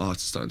open up,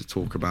 artists starting to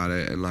talk about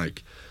it, and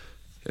like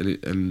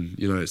and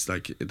you know, it's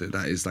like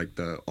that is like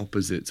the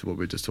opposite to what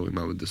we're just talking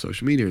about with the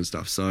social media and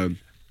stuff. So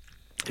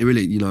it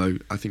really, you know,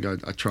 I think I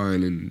try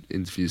and in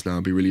interviews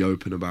now be really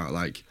open about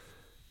like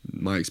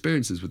my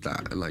experiences with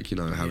that, and like, you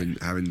know,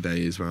 having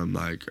days where I'm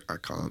like, I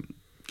can't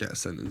get a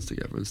sentence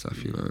together and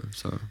stuff, you know.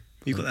 So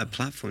you've got that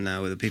platform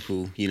now where the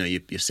people, you know,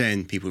 you're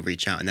saying people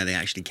reach out, and now they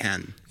actually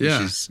can.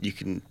 Yeah. You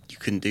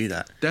couldn't do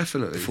that.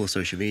 Definitely. Before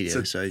social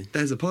media. So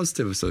there's a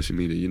positive of social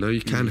media, you know.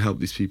 You can help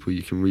these people.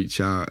 You can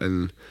reach out,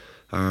 and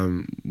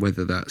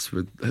whether that's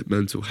with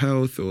mental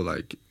health, or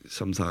like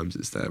sometimes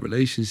it's their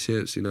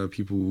relationships, you know,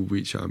 people will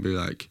reach out and be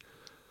like,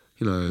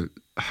 you know,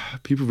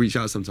 people reach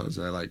out sometimes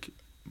and they're like,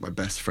 my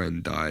best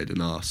friend died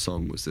and our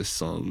song was this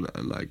song,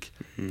 and like,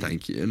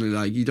 thank you. And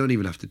like, you don't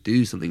even have to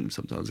do something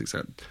sometimes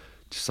except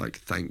just like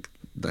thank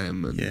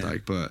them, and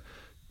like, but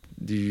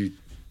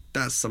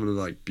that's some of the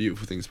like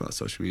beautiful things about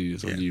social media,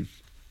 is when you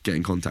get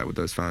in contact with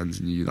those fans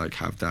and you like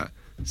have that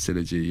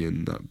synergy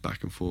and that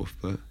back and forth.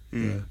 But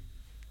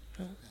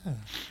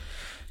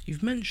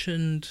you've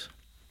mentioned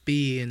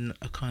being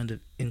a kind of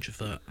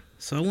introvert,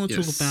 so I want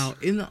to talk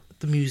about, in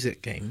the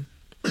music game,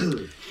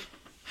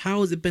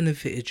 how has it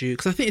benefited you?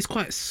 Because I think it's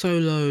quite a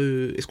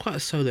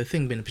solo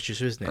thing being a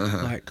producer, isn't it?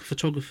 Like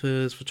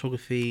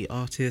photography,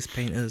 artists,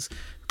 painters,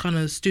 kind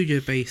of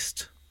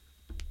studio-based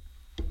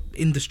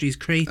industries,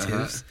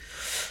 creatives.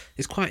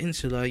 It's quite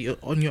insular. You're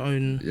on your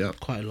own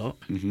quite a lot.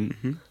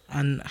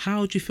 And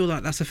how do you feel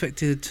like that's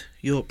affected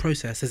your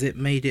process? Has it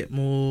made it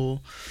more,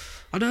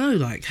 I don't know,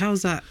 like,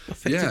 how's that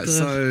affected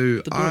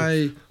the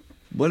growth?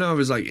 When I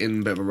was like in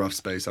a bit of a rough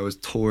space, I was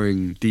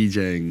touring,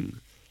 DJing.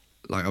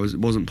 Like, I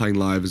wasn't playing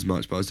live as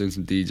much, but I was doing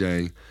some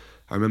DJing.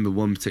 I remember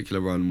one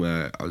particular run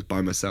where I was by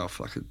myself,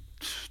 like a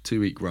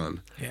 2-week run.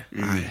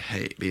 I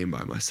hate being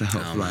by myself.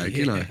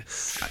 You know,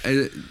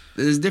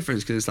 there's a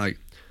difference, because it's like,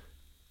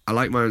 I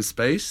like my own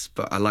space,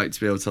 but I like to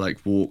be able to like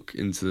walk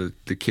into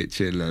the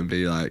kitchen and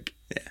be like,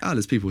 oh,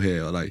 there's people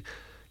here, or like,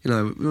 you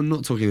know, we're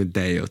not talking a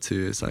day or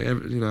two. It's like,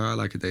 you know, I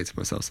like a day to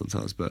myself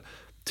sometimes, but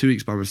 2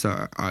 weeks by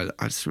myself, I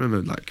just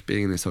remember like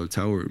being in this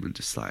hotel room and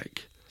just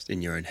like, Just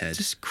in your own head.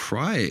 just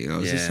crying. I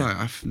was just like,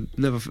 I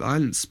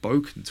hadn't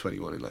spoken to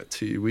anyone in like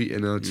 2 weeks,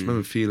 and I just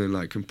remember feeling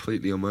like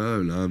completely on my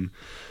own.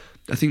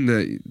 I think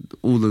that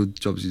all the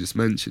jobs you just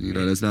mentioned, you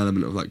know, there's an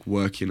element of like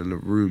working in a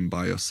room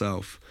by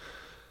yourself.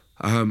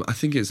 I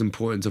think it's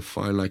important to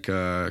find like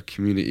a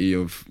community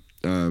of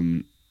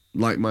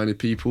like-minded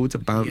people to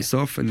bounce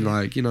off, and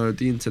like, you know,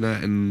 the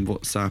internet and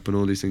WhatsApp and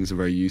all these things are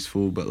very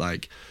useful, but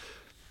like,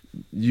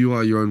 you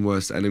are your own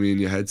worst enemy in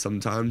your head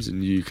sometimes,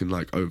 and you can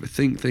like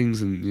overthink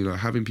things, and you know,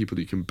 having people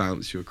that you can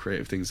bounce your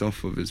creative things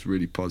off of is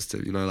really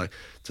positive. You know, like,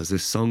 does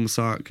this song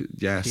suck?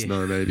 Yes,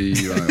 no, maybe.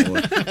 Like,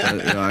 or,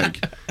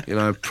 like, you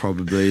know,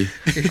 probably.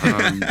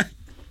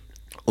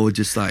 Or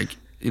just like,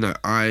 you know,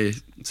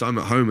 so I'm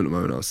at home at the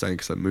moment, I was saying,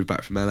 because I moved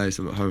back from LA,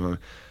 so I'm at home.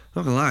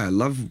 I'm not gonna lie, I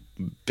love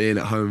being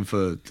at home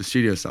for the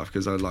studio stuff,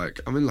 because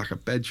I'm in like a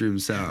bedroom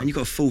setup. And you've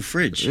got a full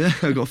fridge. Yeah,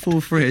 I've got a full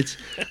fridge.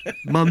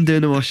 Mum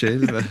doing the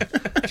washing.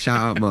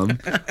 Shout out, Mum.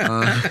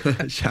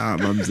 Shout out,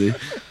 Mumsy.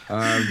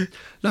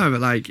 No,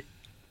 but like,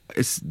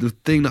 it's the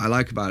thing that I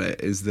like about it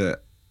is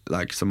that,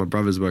 like, so my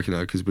brother's working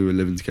out, because we were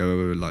living together,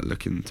 we were like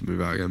looking to move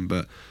out again,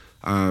 but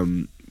I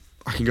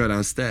can go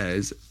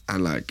downstairs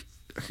and like,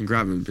 I can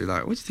grab him and be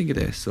like, what do you think of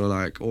this? Or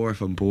like, or if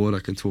I'm bored, I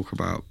can talk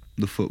about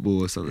the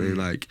football or something.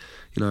 Like,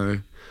 you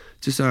know,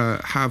 just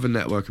have a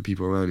network of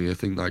people around you. I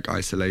think like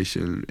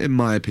isolation, in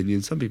my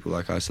opinion, some people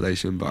like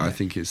isolation, but I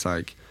think it's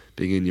like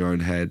being in your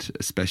own head,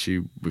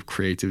 especially with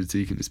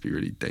creativity, can just be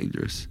really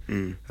dangerous.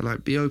 And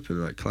like, be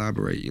open, like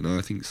collaborate, you know.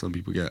 I think some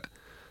people get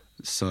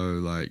so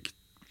like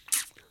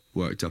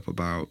worked up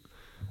about,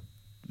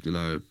 you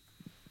know,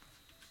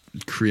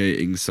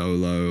 creating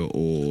solo,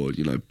 or,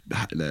 you know,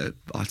 their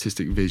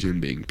artistic vision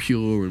being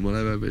pure and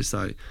whatever, but it's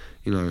like,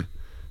 you know,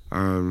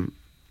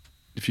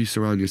 if you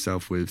surround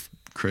yourself with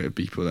creative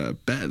people that are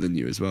better than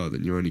you as well,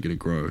 then you're only going to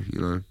grow, you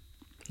know?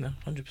 No,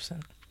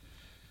 100%.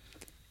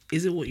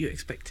 Is it what you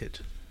expected?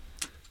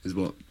 Is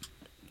what?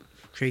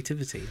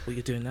 Creativity, what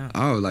you're doing now.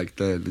 Oh, like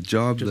the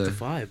job. Just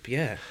the vibe,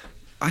 yeah.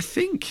 I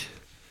think,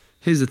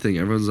 here's the thing,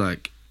 everyone's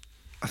like,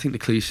 I think the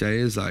cliche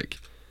is like,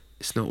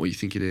 it's not what you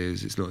think it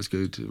is, it's not as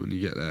good when you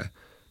get there.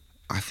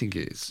 I think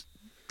it's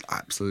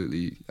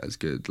absolutely as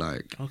good.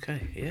 Like,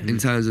 okay, yeah. In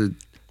terms of,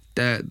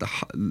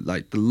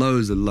 the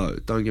lows are low.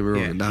 Don't get me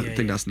wrong. And I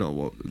think that's not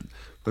what,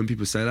 when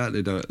people say that,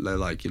 they're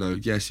like, you know,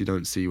 yes, you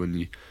don't see when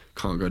you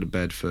can't go to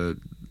bed for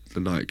the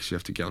night because you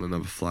have to get on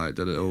another flight,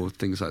 or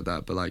things like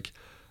that. But like,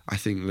 I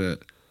think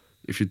that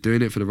if you're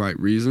doing it for the right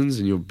reasons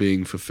and you're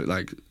being fulfilled,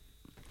 like,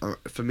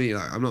 for me,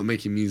 like, I'm not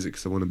making music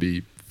because I want to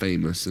be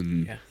famous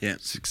and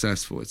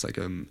successful. It's like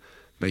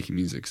making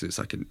music because it's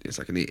like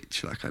an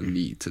itch. Like, I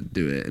need to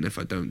do it, and if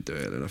I don't do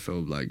it, then I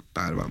feel like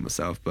bad about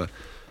myself. But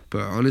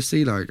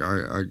honestly, like,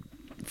 I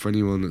for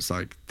anyone that's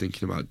like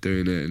thinking about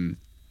doing it and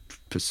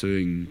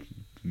pursuing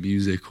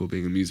music or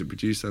being a music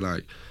producer,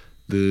 like,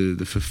 the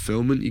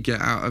fulfillment you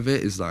get out of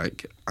it is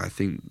like, I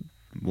think,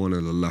 one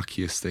of the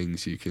luckiest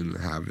things you can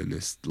have in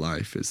this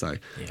life. It's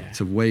like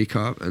to wake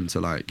up and to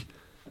like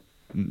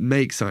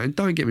make something.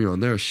 Don't get me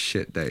wrong, there are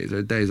shit days. There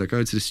are days I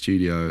go to the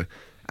studio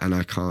and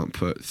I can't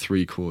put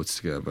 3 chords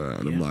together,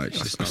 and I'm like,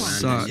 I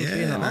suck.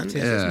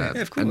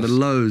 And the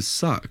lows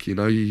suck, you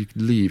know. You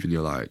leave and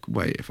you're like,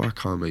 wait, if I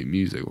can't make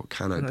music, what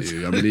can I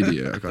do? I'm an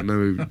idiot. I got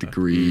no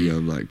degree.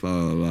 I'm like,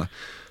 blah, blah, blah.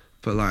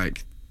 But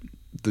like,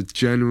 the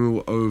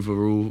general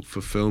overall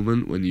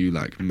fulfillment when you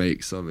like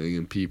make something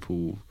and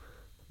people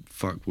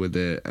fuck with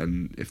it,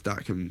 and if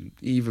that can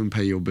even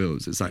pay your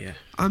bills, it's like,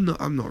 I'm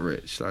not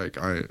rich. Like,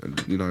 I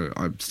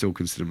still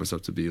consider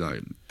myself to be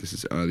like, this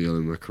is early on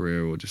in my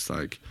career, or just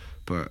like,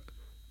 but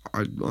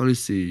I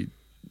honestly,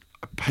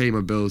 I pay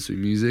my bills through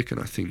music,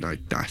 and I think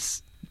like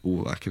that's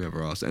all I can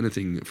ever ask.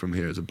 Anything from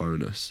here is a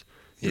bonus.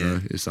 You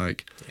know, it's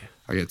like,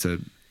 I get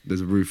to, there's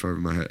a roof over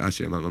my head.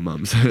 Actually, I'm at my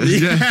mum's.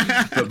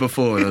 But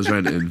before, when I was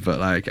renting, but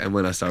like, and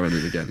when I start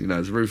renting again, you know,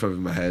 there's a roof over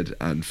my head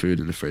and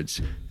food in the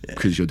fridge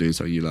because you're doing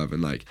something you love.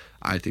 And like,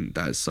 I think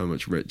that is so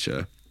much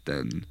richer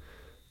than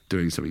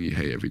doing something you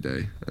hate every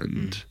day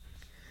and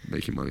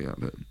making money out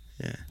of it.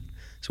 Yeah.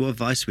 So what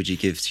advice would you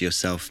give to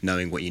yourself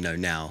knowing what you know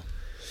now?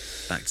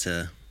 Back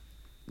to...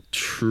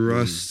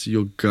 Trust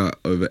your gut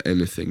over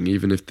anything,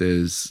 even if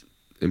there's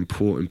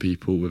important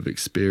people with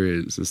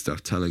experience and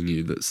stuff telling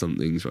you that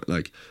something's right.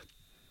 Like,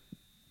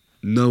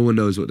 no one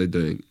knows what they're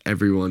doing.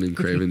 Everyone in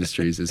creative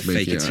industries is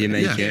making it up. Fake it till you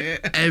make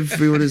it.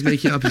 Everyone is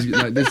making it up.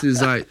 Like, this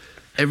is like,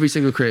 every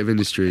single creative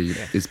industry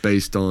is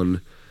based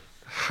on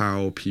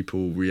how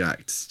people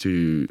react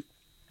to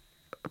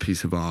a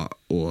piece of art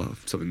or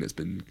something that's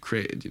been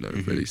created, you know,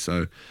 really.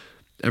 So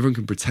everyone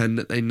can pretend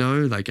that they know.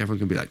 Like, everyone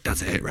can be like,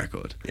 that's a hit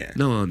record.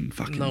 No one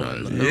fucking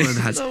knows. No one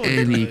has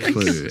any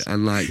clue.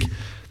 And like,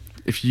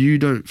 if you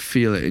don't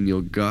feel it in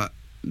your gut,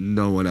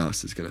 no one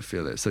else is going to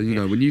feel it. So, you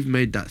know, when you've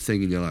made that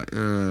thing and you're like,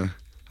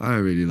 I I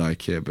don't really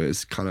like it, but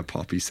it's kind of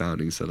poppy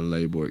sounding, so the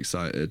label were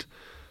excited.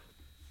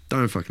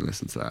 Don't fucking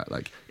listen to that.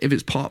 Like, if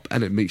it's pop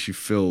and it makes you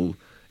feel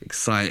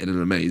excited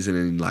and amazing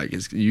and like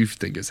you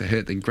think it's a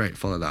hit, then great,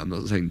 follow that. I'm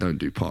not saying don't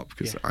do pop,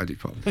 because I do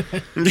pop.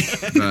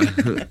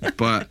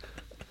 but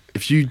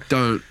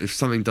if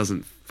something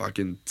doesn't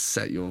fucking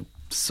set your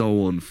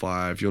soul on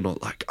fire, if you're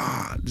not like,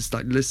 just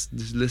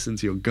listen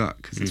to your gut,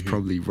 because it's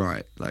probably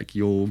right. Like,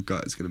 your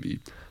gut is going to be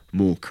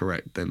more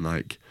correct than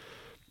like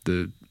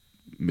the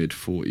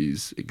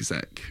mid-40s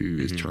exec who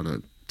is trying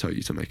to tell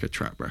you to make a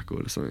trap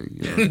record or something,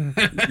 you know?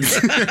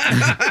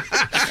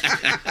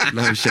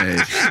 No shade.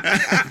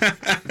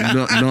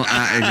 Not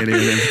atting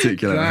anyone in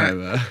particular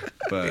either.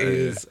 But it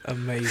is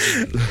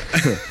amazing.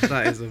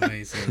 That is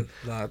amazing.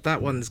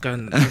 That one's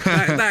going.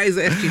 That is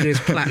FG Lewis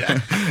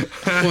platinum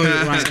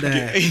quote right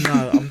there.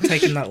 No, I'm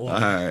taking that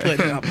one,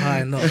 putting it up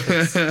high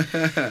enough.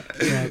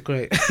 Yeah,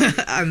 great.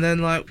 And then,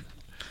 like,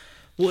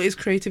 what is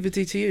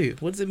creativity to you?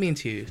 What does it mean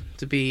to you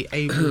to be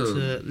able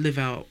to live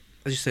out,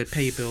 as you said,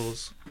 pay your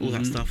bills, all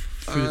that stuff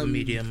through the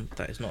medium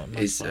that is not a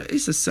nice life?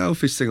 It's a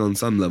selfish thing on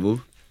some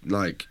level.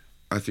 Like,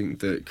 I think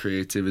that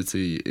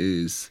creativity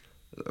is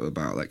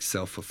about like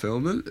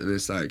self-fulfillment, and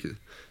it's like,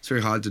 it's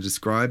very hard to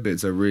describe, but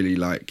it's a really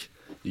like,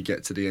 you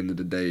get to the end of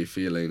the day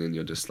feeling and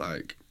you're just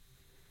like,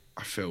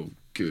 I feel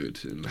good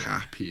and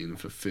happy and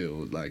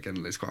fulfilled, like,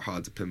 and it's quite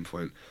hard to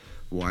pinpoint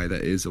why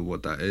that is or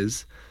what that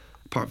is.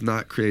 Apart from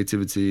that,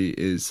 creativity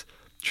is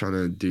trying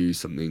to do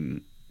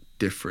something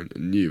different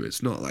and new.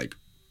 It's not like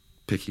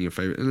picking your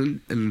favourite,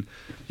 and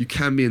you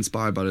can be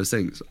inspired by those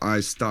things. I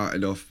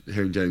started off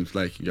hearing James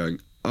Blake and going,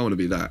 I want to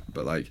be that,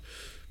 but like,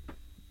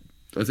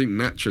 I think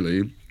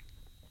naturally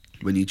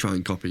when you try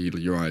and copy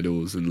your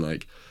idols, and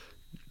like,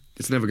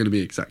 it's never going to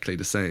be exactly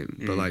the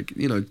same, but like,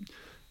 you know,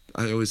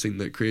 I always think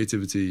that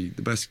creativity,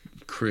 the best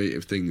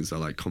creative things are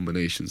like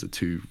combinations of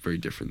two very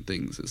different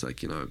things. It's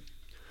like, you know,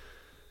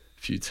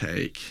 if you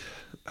take,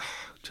 I'm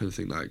trying to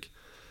think, like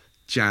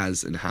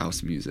jazz and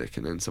house music,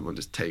 and then someone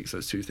just takes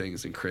those two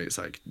things and creates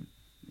like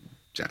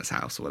jazz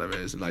house or whatever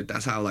it is, and like,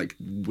 that's how like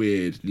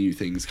weird new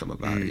things come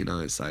about. You know,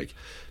 it's like,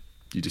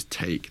 you just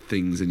take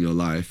things in your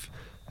life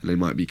and they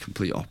might be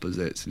complete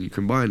opposites, and you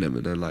combine them,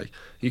 and then like,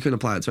 you can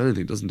apply it to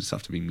anything. It doesn't just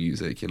have to be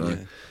music, you know.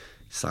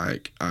 It's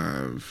like,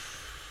 I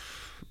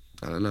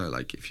don't know,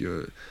 like if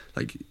you're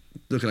like,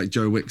 look at like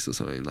Joe Wicks or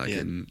something, like,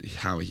 and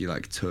how he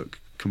like took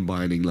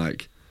combining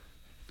like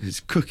his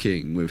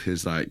cooking with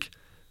his like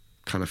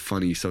kind of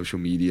funny social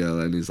media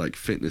and his like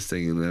fitness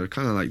thing, and they're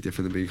kind of like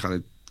different, but you kind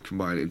of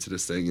combine it into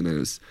this thing, and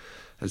it's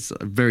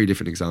a very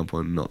different example,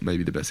 and not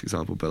maybe the best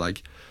example, but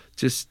like,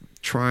 just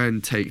try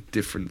and take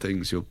different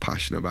things you're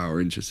passionate about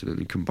or interested in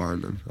and combine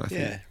them, I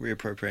think.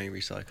 Reappropriating,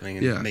 recycling,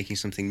 and making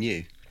something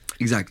new.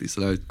 Exactly.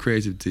 So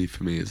creativity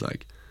for me is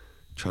like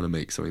trying to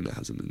make something that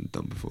hasn't been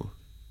done before,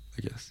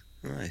 I guess.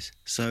 Nice.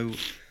 So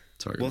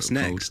Sorry, what's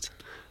next?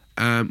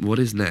 What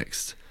is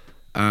next?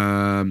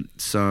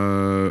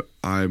 So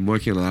I'm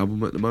working on an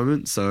album at the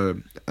moment.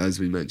 So as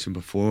we mentioned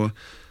before,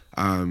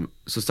 so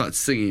I started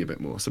singing a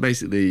bit more. So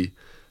basically,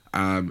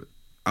 I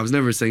was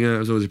never a singer. I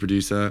was always a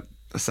producer.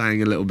 I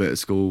sang a little bit at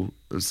school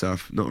and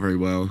stuff, not very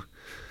well.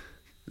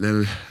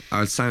 Then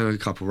I sang a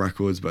couple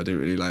records, but I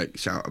didn't really like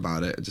shout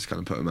about it. I just kind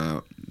of put them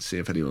out, see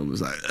if anyone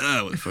was like,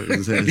 "Oh, what the fuck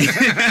was this?"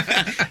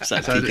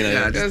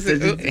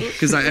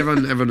 Because like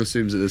everyone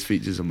assumes that there's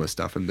features on my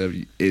stuff, and there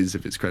is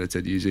if it's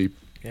credited usually.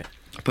 Yeah.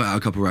 I put out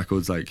a couple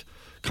records like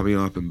Coming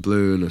Up and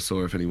Blue, and I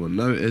saw if anyone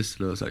noticed,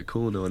 and I was like,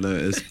 cool, no one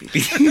noticed.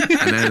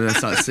 And then I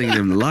started singing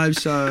in the live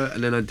show,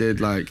 and then I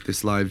did like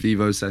this live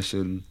Vivo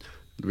session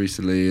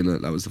recently,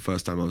 and that was the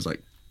first time I was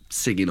like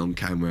singing on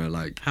camera,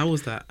 like, how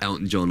was that?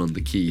 Elton John on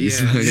the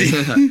keys.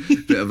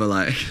 Bit of a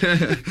like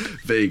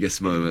Vegas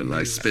moment,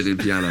 like spinning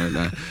piano.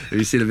 Now, if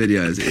you see the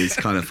videos, it's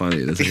kind of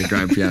funny. There's like a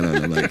grand piano,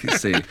 and I'm like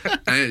singing.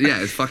 And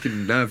it's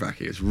fucking nerve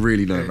wracking. It's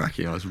really nerve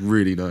wracking. I was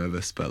really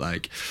nervous, but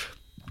like,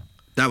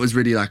 that was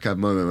really like a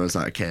moment where I was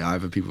like, okay,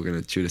 either people are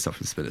going to chew this up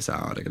and spit this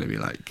out, or they're going to be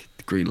like,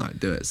 green light,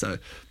 do it. So it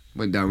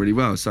went down really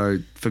well. So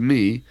for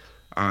me,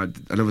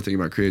 another thing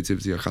about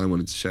creativity I kind of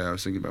wanted to share, I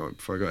was thinking about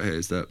before I got here,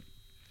 is that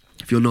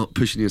if you're not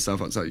pushing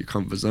yourself outside your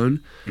comfort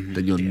zone,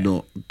 then you're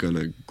not going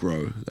to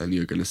grow, and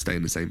you're going to stay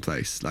in the same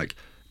place. Like,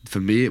 for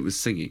me, it was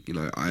singing. You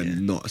know,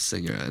 I'm not a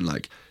singer, and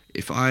like,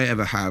 if I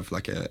ever have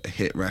like a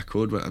hit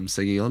record where I'm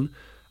singing on,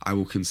 I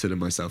will consider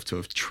myself to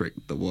have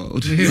tricked the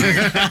world.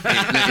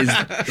 That is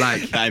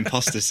like that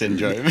imposter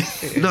syndrome.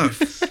 No,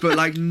 but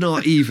like,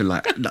 not even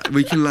like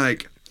we can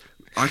like,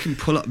 I can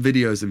pull up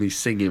videos of me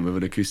singing with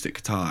an acoustic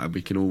guitar, and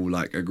we can all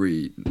like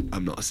agree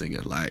I'm not a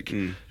singer. Like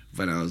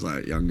when I was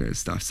like younger and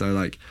stuff. So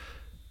like,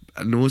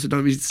 and also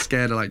don't be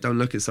scared of like, don't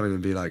look at something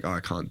and be like, oh, I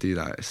can't do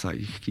that. It's like,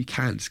 you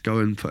can just go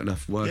and put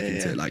enough work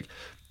into it. Like,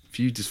 if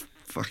you just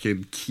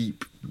fucking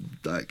keep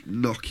like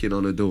knocking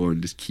on a door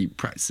and just keep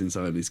practicing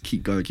something, just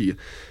keep going,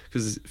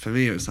 because for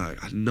me it was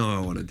like, I know I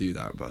want to do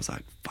that, but I was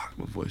like, fuck,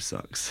 my voice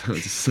sucks. So I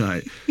was just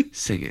like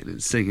singing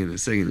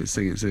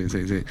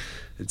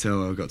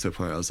until I got to a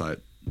point I was like,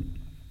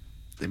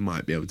 they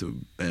might be able to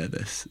bear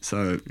this.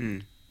 So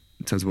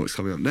in terms of what's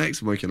coming up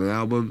next, I'm working on an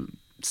album.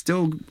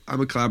 Still,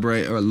 I'm a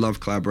collaborator. I love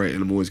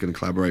collaborating. I'm always going to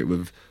collaborate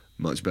with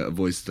much better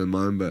voices than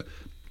mine. But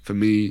for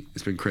me,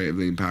 it's been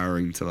creatively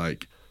empowering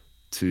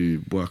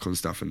to work on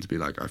stuff and to be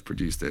like, I've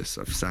produced this,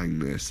 I've sang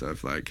this,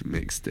 I've like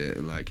mixed it,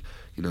 and like,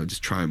 you know,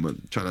 just trying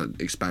to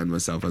expand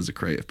myself as a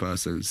creative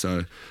person.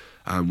 So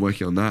I'm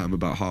working on that. I'm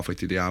about halfway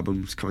through the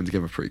album. It's coming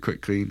together pretty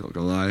quickly, not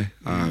gonna lie,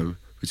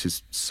 which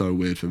is so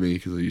weird for me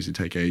because I usually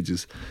take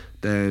ages.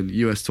 Then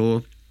US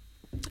tour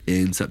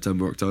in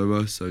September,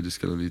 October, so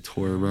just gonna be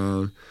touring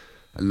around.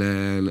 And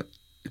then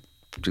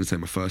I'm gonna take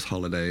my first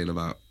holiday in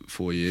about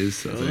 4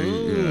 years, I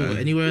think.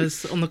 Anywhere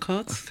else on the I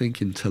cards?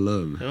 think in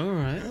Tulum. All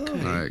right.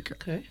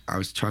 Okay. Like, I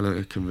was trying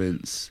to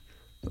convince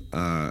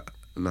a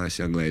nice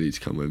young lady to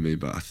come with me,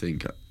 but I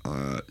think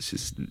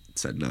she's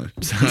said no.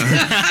 So,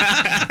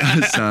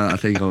 I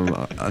think I'm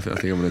going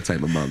to take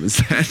my mum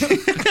instead.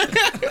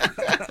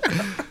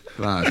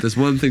 Wow, if there's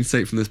one thing to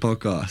take from this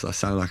podcast, I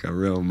sound like a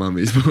real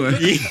mummy's boy.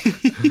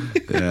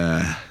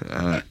 Yeah.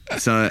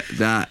 So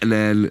that, and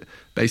then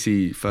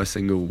basically first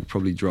single will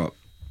probably drop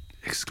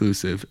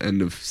exclusive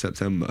end of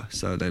September.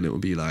 So then it will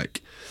be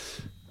like,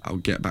 I'll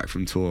get back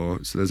from tour.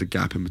 So there's a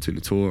gap in between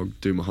the tour,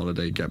 do my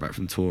holiday, get back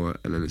from tour,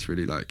 and then it's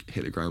really like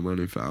hit the ground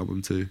running for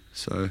album 2.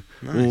 So,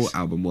 Nice. or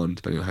album 1,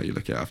 depending on how you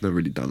look at it. I've never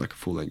really done like a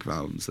full length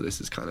album, so this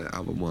is kind of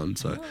album 1.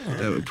 So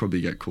that would probably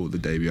get called the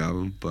debut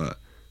album, but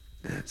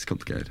yeah, it's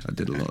complicated. I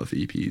did a lot of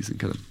EPs and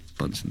kind of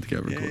bunched them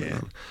together and called it an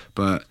album.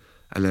 But,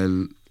 and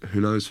then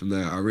who knows from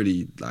there, I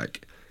really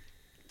like,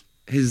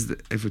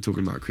 if we're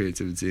talking about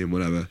creativity and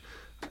whatever,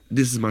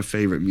 this is my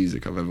favourite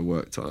music I've ever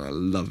worked on. I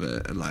love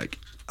it. And like,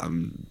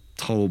 I'm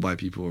told by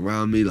people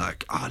around me,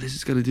 like, oh, this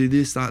is going to do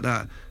this, that.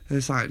 And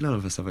it's like, none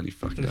of us have any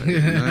fucking idea.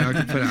 You know? I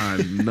could put it out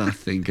and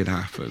nothing could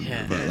happen.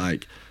 Yeah.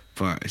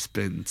 But it's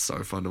been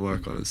so fun to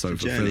work on and so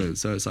It's a fulfilling. journey.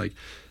 So it's like,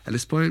 at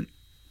this point,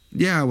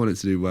 yeah, I want it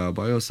to do well,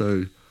 but I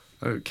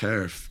don't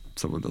care if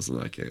someone doesn't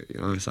like it.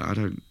 You know, it's like,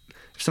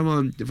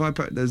 if I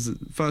put, there's the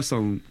first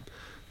song,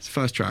 it's the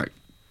first track,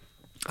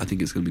 I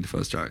think it's going to be the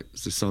first track.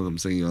 It's the song I'm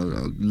singing on.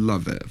 I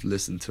love it. I've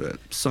listened to it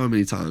so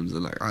many times,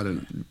 and like, I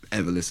don't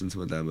ever listen to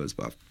my demos,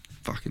 but I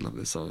fucking love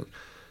this song.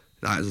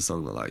 That is a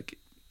song that like,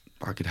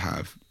 I could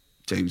have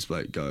James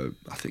Blake go,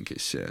 I think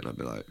it's shit, and I'd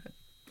be like,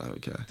 I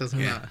don't care. Doesn't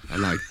matter.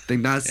 And like, I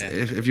think that's,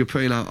 if you're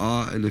putting out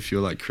art and if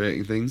you're like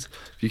creating things,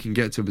 if you can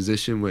get to a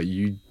position where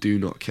you do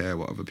not care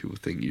what other people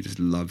think, you just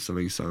love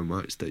something so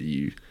much that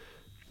you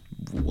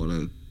want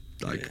to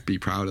like be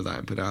proud of that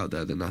and put it out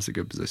there, then that's a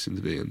good position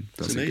to be in.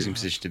 That's It's an amazing good,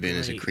 position to be in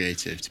as a Great.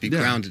 creative, to be Yeah.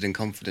 grounded and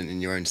confident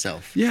in your own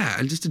self. yeah,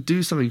 and just to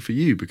do something for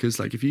you, because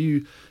like if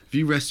you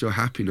rest your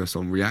happiness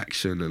on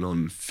reaction and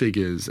on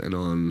figures and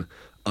on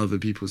other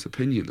people's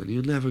opinion, then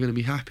you're never going to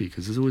be happy,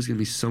 because there's always going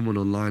to be someone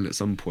online at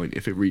some point,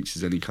 if it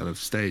reaches any kind of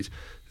stage,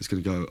 that's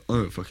going to go, I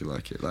don't fucking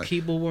like it. Like,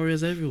 Keyboard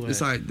warriors everywhere.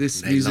 it's like this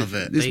They music, love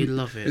it. This, They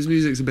love it. This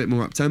music's a bit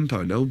more up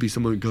tempo, and there'll be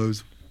someone who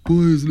goes, "Why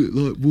isn't it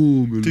like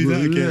warm?" And Do that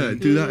like, again. Yeah,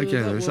 do that Yeah,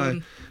 again. that It's one.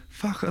 like,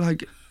 fuck,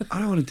 like I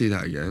don't want to do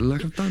that again.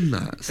 Like I've done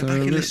that. So Go back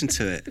and like- listen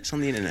to it. It's on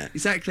the internet.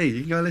 Exactly,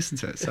 you can go listen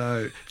to it.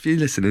 So if you're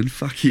listening,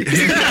 fuck you.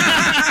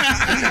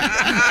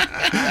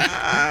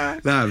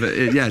 No,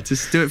 but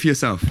just do it for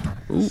yourself.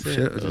 Oh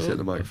shit! I just hit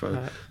the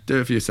microphone. Do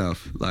it for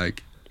yourself.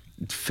 Like,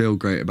 feel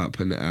great about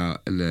putting it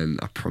out, and then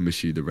I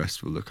promise you, the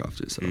rest will look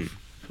after itself.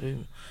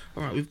 Boom.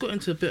 All right, we've got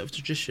into a bit of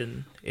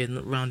tradition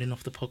in rounding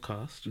off the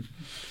podcast.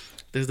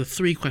 There's the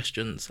 3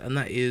 questions, and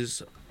that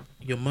is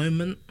your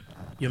moment,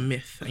 your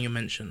myth, and your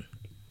mention,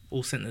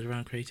 all centered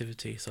around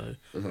creativity. So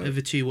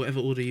over to you, whatever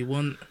order you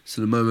want.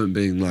 So the moment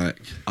being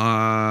like,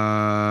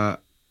 I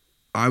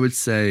would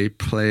say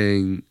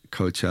playing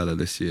Coachella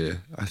this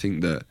year. I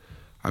think that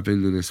I've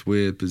been in this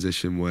weird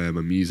position where my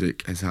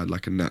music has had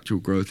like a natural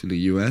growth in the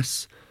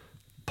US,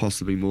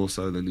 possibly more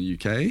so than the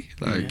UK.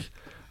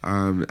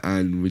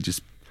 And we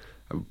just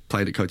I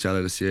played at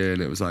Coachella this year,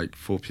 and it was like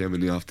 4 p.m. in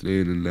the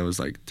afternoon, and there was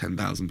like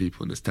 10,000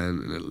 people in this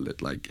tent, and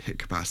it like hit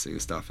capacity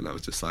and stuff, and I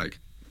was just like,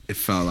 it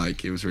felt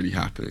like it was really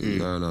happening, you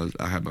know. And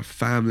I had my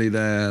family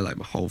there, like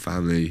my whole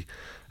family,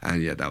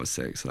 and yeah, that was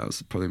sick. So that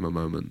was probably my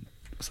moment.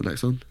 What's the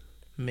next one?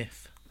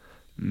 Myth.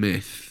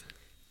 Myth.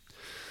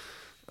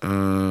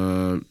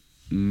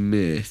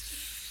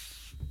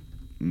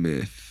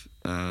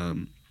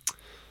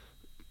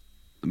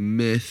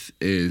 Myth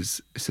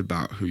is, it's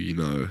about who you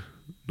know,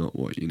 not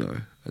what you know,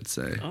 I'd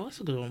say. Oh,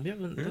 that's a good one. We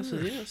haven't. That's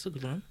a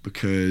good one.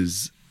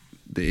 Because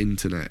the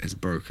internet has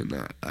broken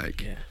that.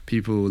 Like, Yeah.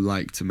 people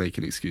like to make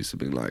an excuse of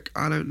being like,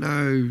 I don't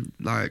know,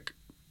 like,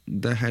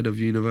 the head of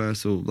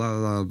Universal, blah,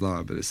 blah,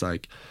 blah. But it's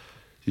like,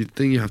 the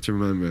thing you have to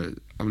remember,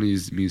 I'm going to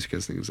use music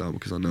as an example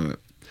because I know it.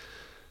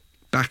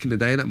 Back in the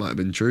day, that might have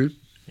been true.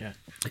 Yeah.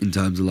 In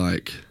terms of,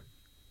 like,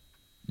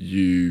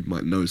 you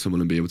might know someone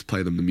and be able to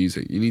play them the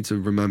music. You need to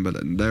remember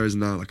that there is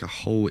now, like, a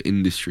whole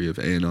industry of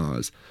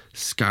A&Rs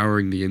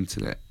scouring the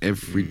internet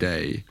every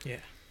day Yeah.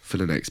 for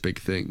the next big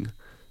thing.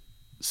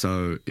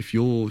 So if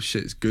your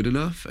shit's good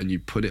enough and you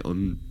put it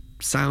on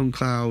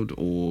SoundCloud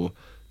or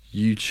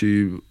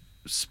YouTube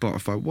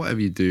Spotify, whatever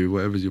you do,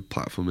 whatever your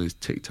platform is,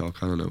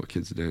 TikTok, I don't know what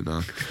kids are doing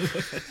now.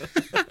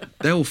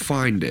 They'll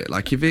find it.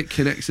 Like if it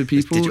connects to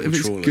people, if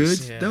it's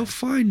trawlers. good, they'll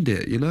find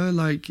it. You know,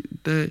 like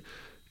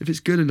if it's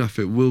good enough,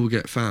 it will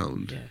get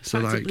found. Yeah.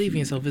 So Back to like believing in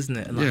yourself, isn't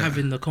it? And like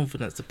having the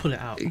confidence to pull it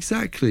out.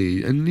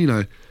 Exactly, and you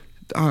know,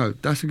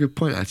 that's a good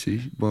point actually.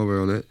 While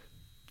we're on it,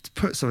 to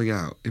put something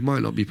out, it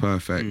might not be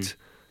perfect,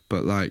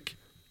 but like.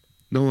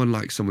 No one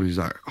likes someone who's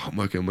like, oh, I'm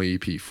working on my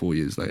EP 4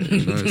 years later.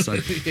 You know, it's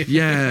like,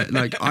 yeah,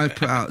 like I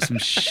put out some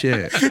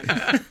shit.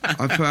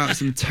 I put out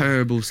some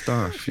terrible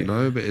stuff, you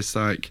know, but it's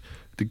like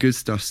the good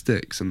stuff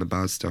sticks and the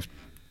bad stuff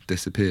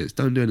disappears.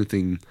 Don't do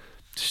anything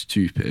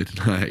stupid.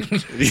 Like,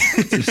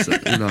 just,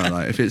 you know,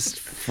 like if it's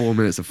 4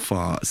 minutes of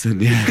farts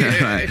and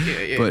like,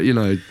 but you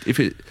know, if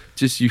it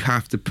just, you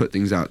have to put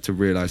things out to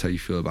realize how you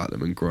feel about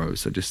them and grow.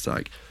 So just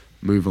like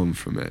move on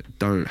from it.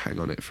 Don't hang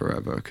on it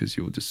forever because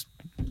you'll just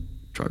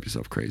drive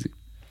yourself crazy.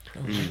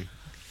 And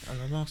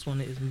the last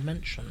one is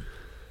mention.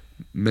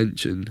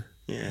 Mention.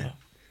 Yeah.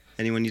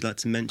 Anyone you'd like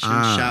to mention?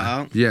 Shout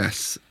out?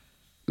 Yes.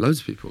 Loads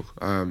of people.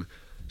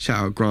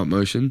 Shout out Grant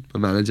Motion, my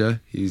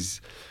manager.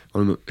 He's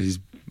one of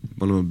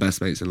my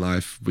best mates in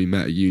life. We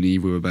met at uni.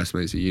 We were best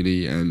mates at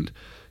uni. And,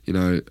 you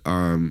know,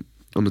 on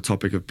the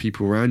topic of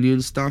people around you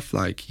and stuff,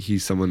 like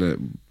he's someone that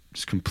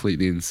just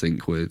completely in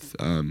sync with.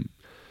 And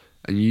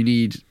you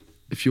need,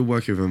 if you're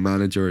working with a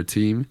manager or a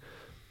team,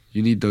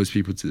 you need those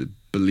people to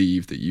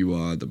believe that you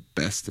are the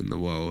best in the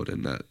world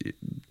and that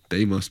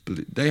they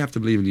have to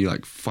believe in you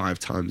like 5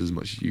 times as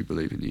much as you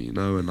believe in you, you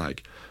know. And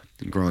like,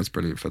 and Grant's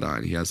brilliant for that,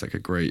 and he has like a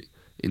great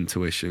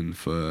intuition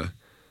for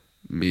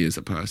me as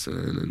a person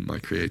and my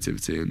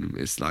creativity. And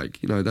it's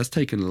like, you know, that's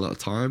taken a lot of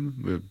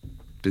time. We've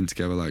been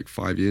together like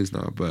 5 years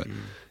now, but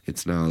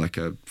it's now like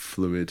a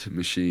fluid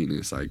machine.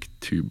 It's like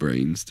 2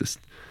 brains just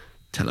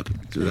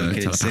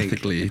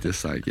telepathically,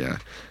 just like, yeah.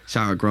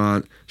 Shout out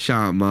Grant,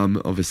 shout out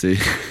Mum, obviously.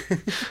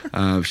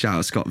 Shout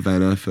out Scott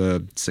Venner for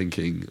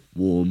syncing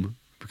Warm,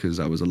 because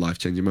that was a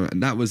life-changing moment,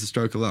 and that was a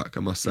stroke of luck, I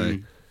must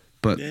say.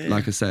 But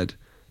like I said,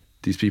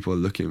 these people are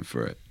looking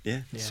for it.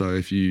 So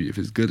if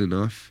it's good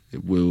enough,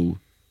 it will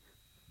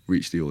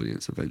reach the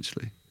audience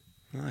eventually.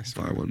 Nice.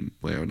 Via one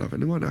way or another,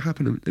 and it might not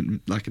happen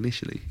like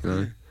initially, you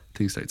know.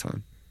 Things take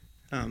time.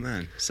 Oh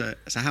man, so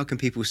how can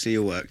people see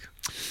your work?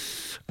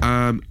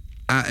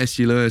 At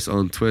SG Lewis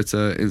on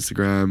Twitter,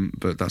 Instagram,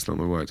 but that's not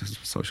my work. That's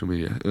social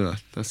media.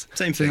 That's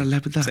same thing.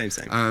 That.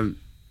 Same.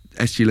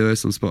 SG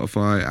Lewis on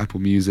Spotify, Apple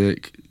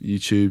Music,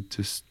 YouTube.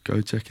 Just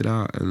go check it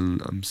out. And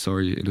I'm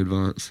sorry in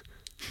advance.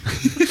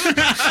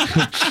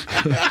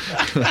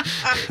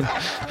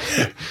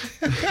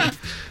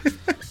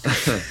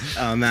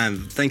 Oh man,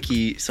 thank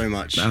you so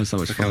much. That was so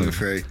much for fun. Coming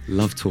through.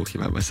 Love talking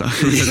about myself.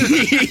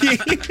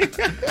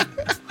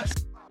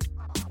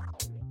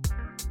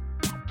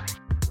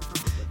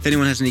 If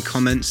anyone has any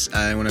comments,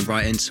 want to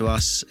write into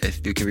us,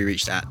 if you can be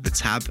reached at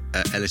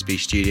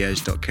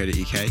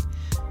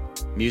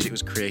thetab@lsbstudios.co.uk. Music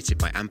was created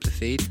by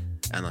Amplifeed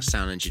and our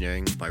sound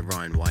engineering by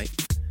Ryan White.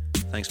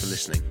 Thanks for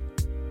listening.